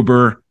 Get an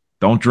Uber.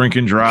 Don't drink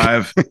and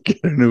drive.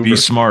 Be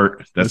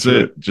smart. That's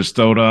it. Just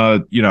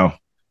don't,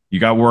 you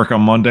got work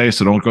on Monday,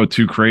 so don't go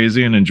too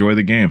crazy and enjoy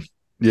the game.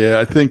 Yeah,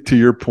 I think to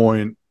your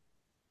point,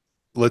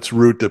 let's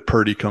root that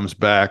Purdy comes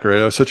back. Right,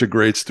 that was such a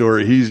great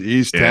story.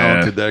 He's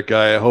talented, that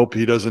guy. I hope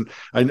he doesn't.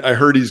 I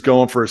heard he's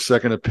going for a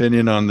second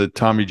opinion on the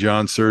Tommy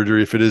John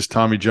surgery. If it is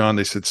Tommy John,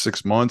 they said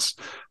 6 months,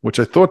 which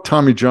I thought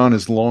Tommy John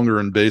is longer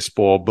in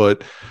baseball,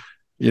 but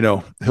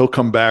he'll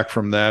come back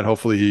from that.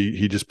 Hopefully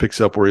he just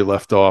picks up where he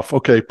left off.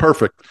 Okay,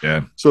 perfect.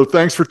 Yeah. So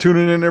thanks for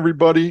tuning in,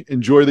 everybody.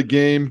 Enjoy the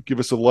game. Give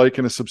us a like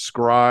and a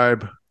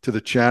subscribe to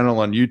the channel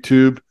on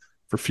YouTube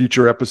for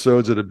future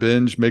episodes of The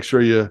Binge. Make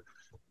sure you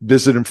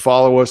visit and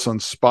follow us on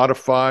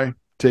Spotify.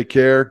 Take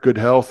care, good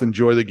health,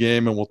 enjoy the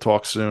game, and we'll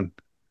talk soon.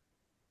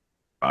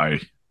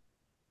 Bye.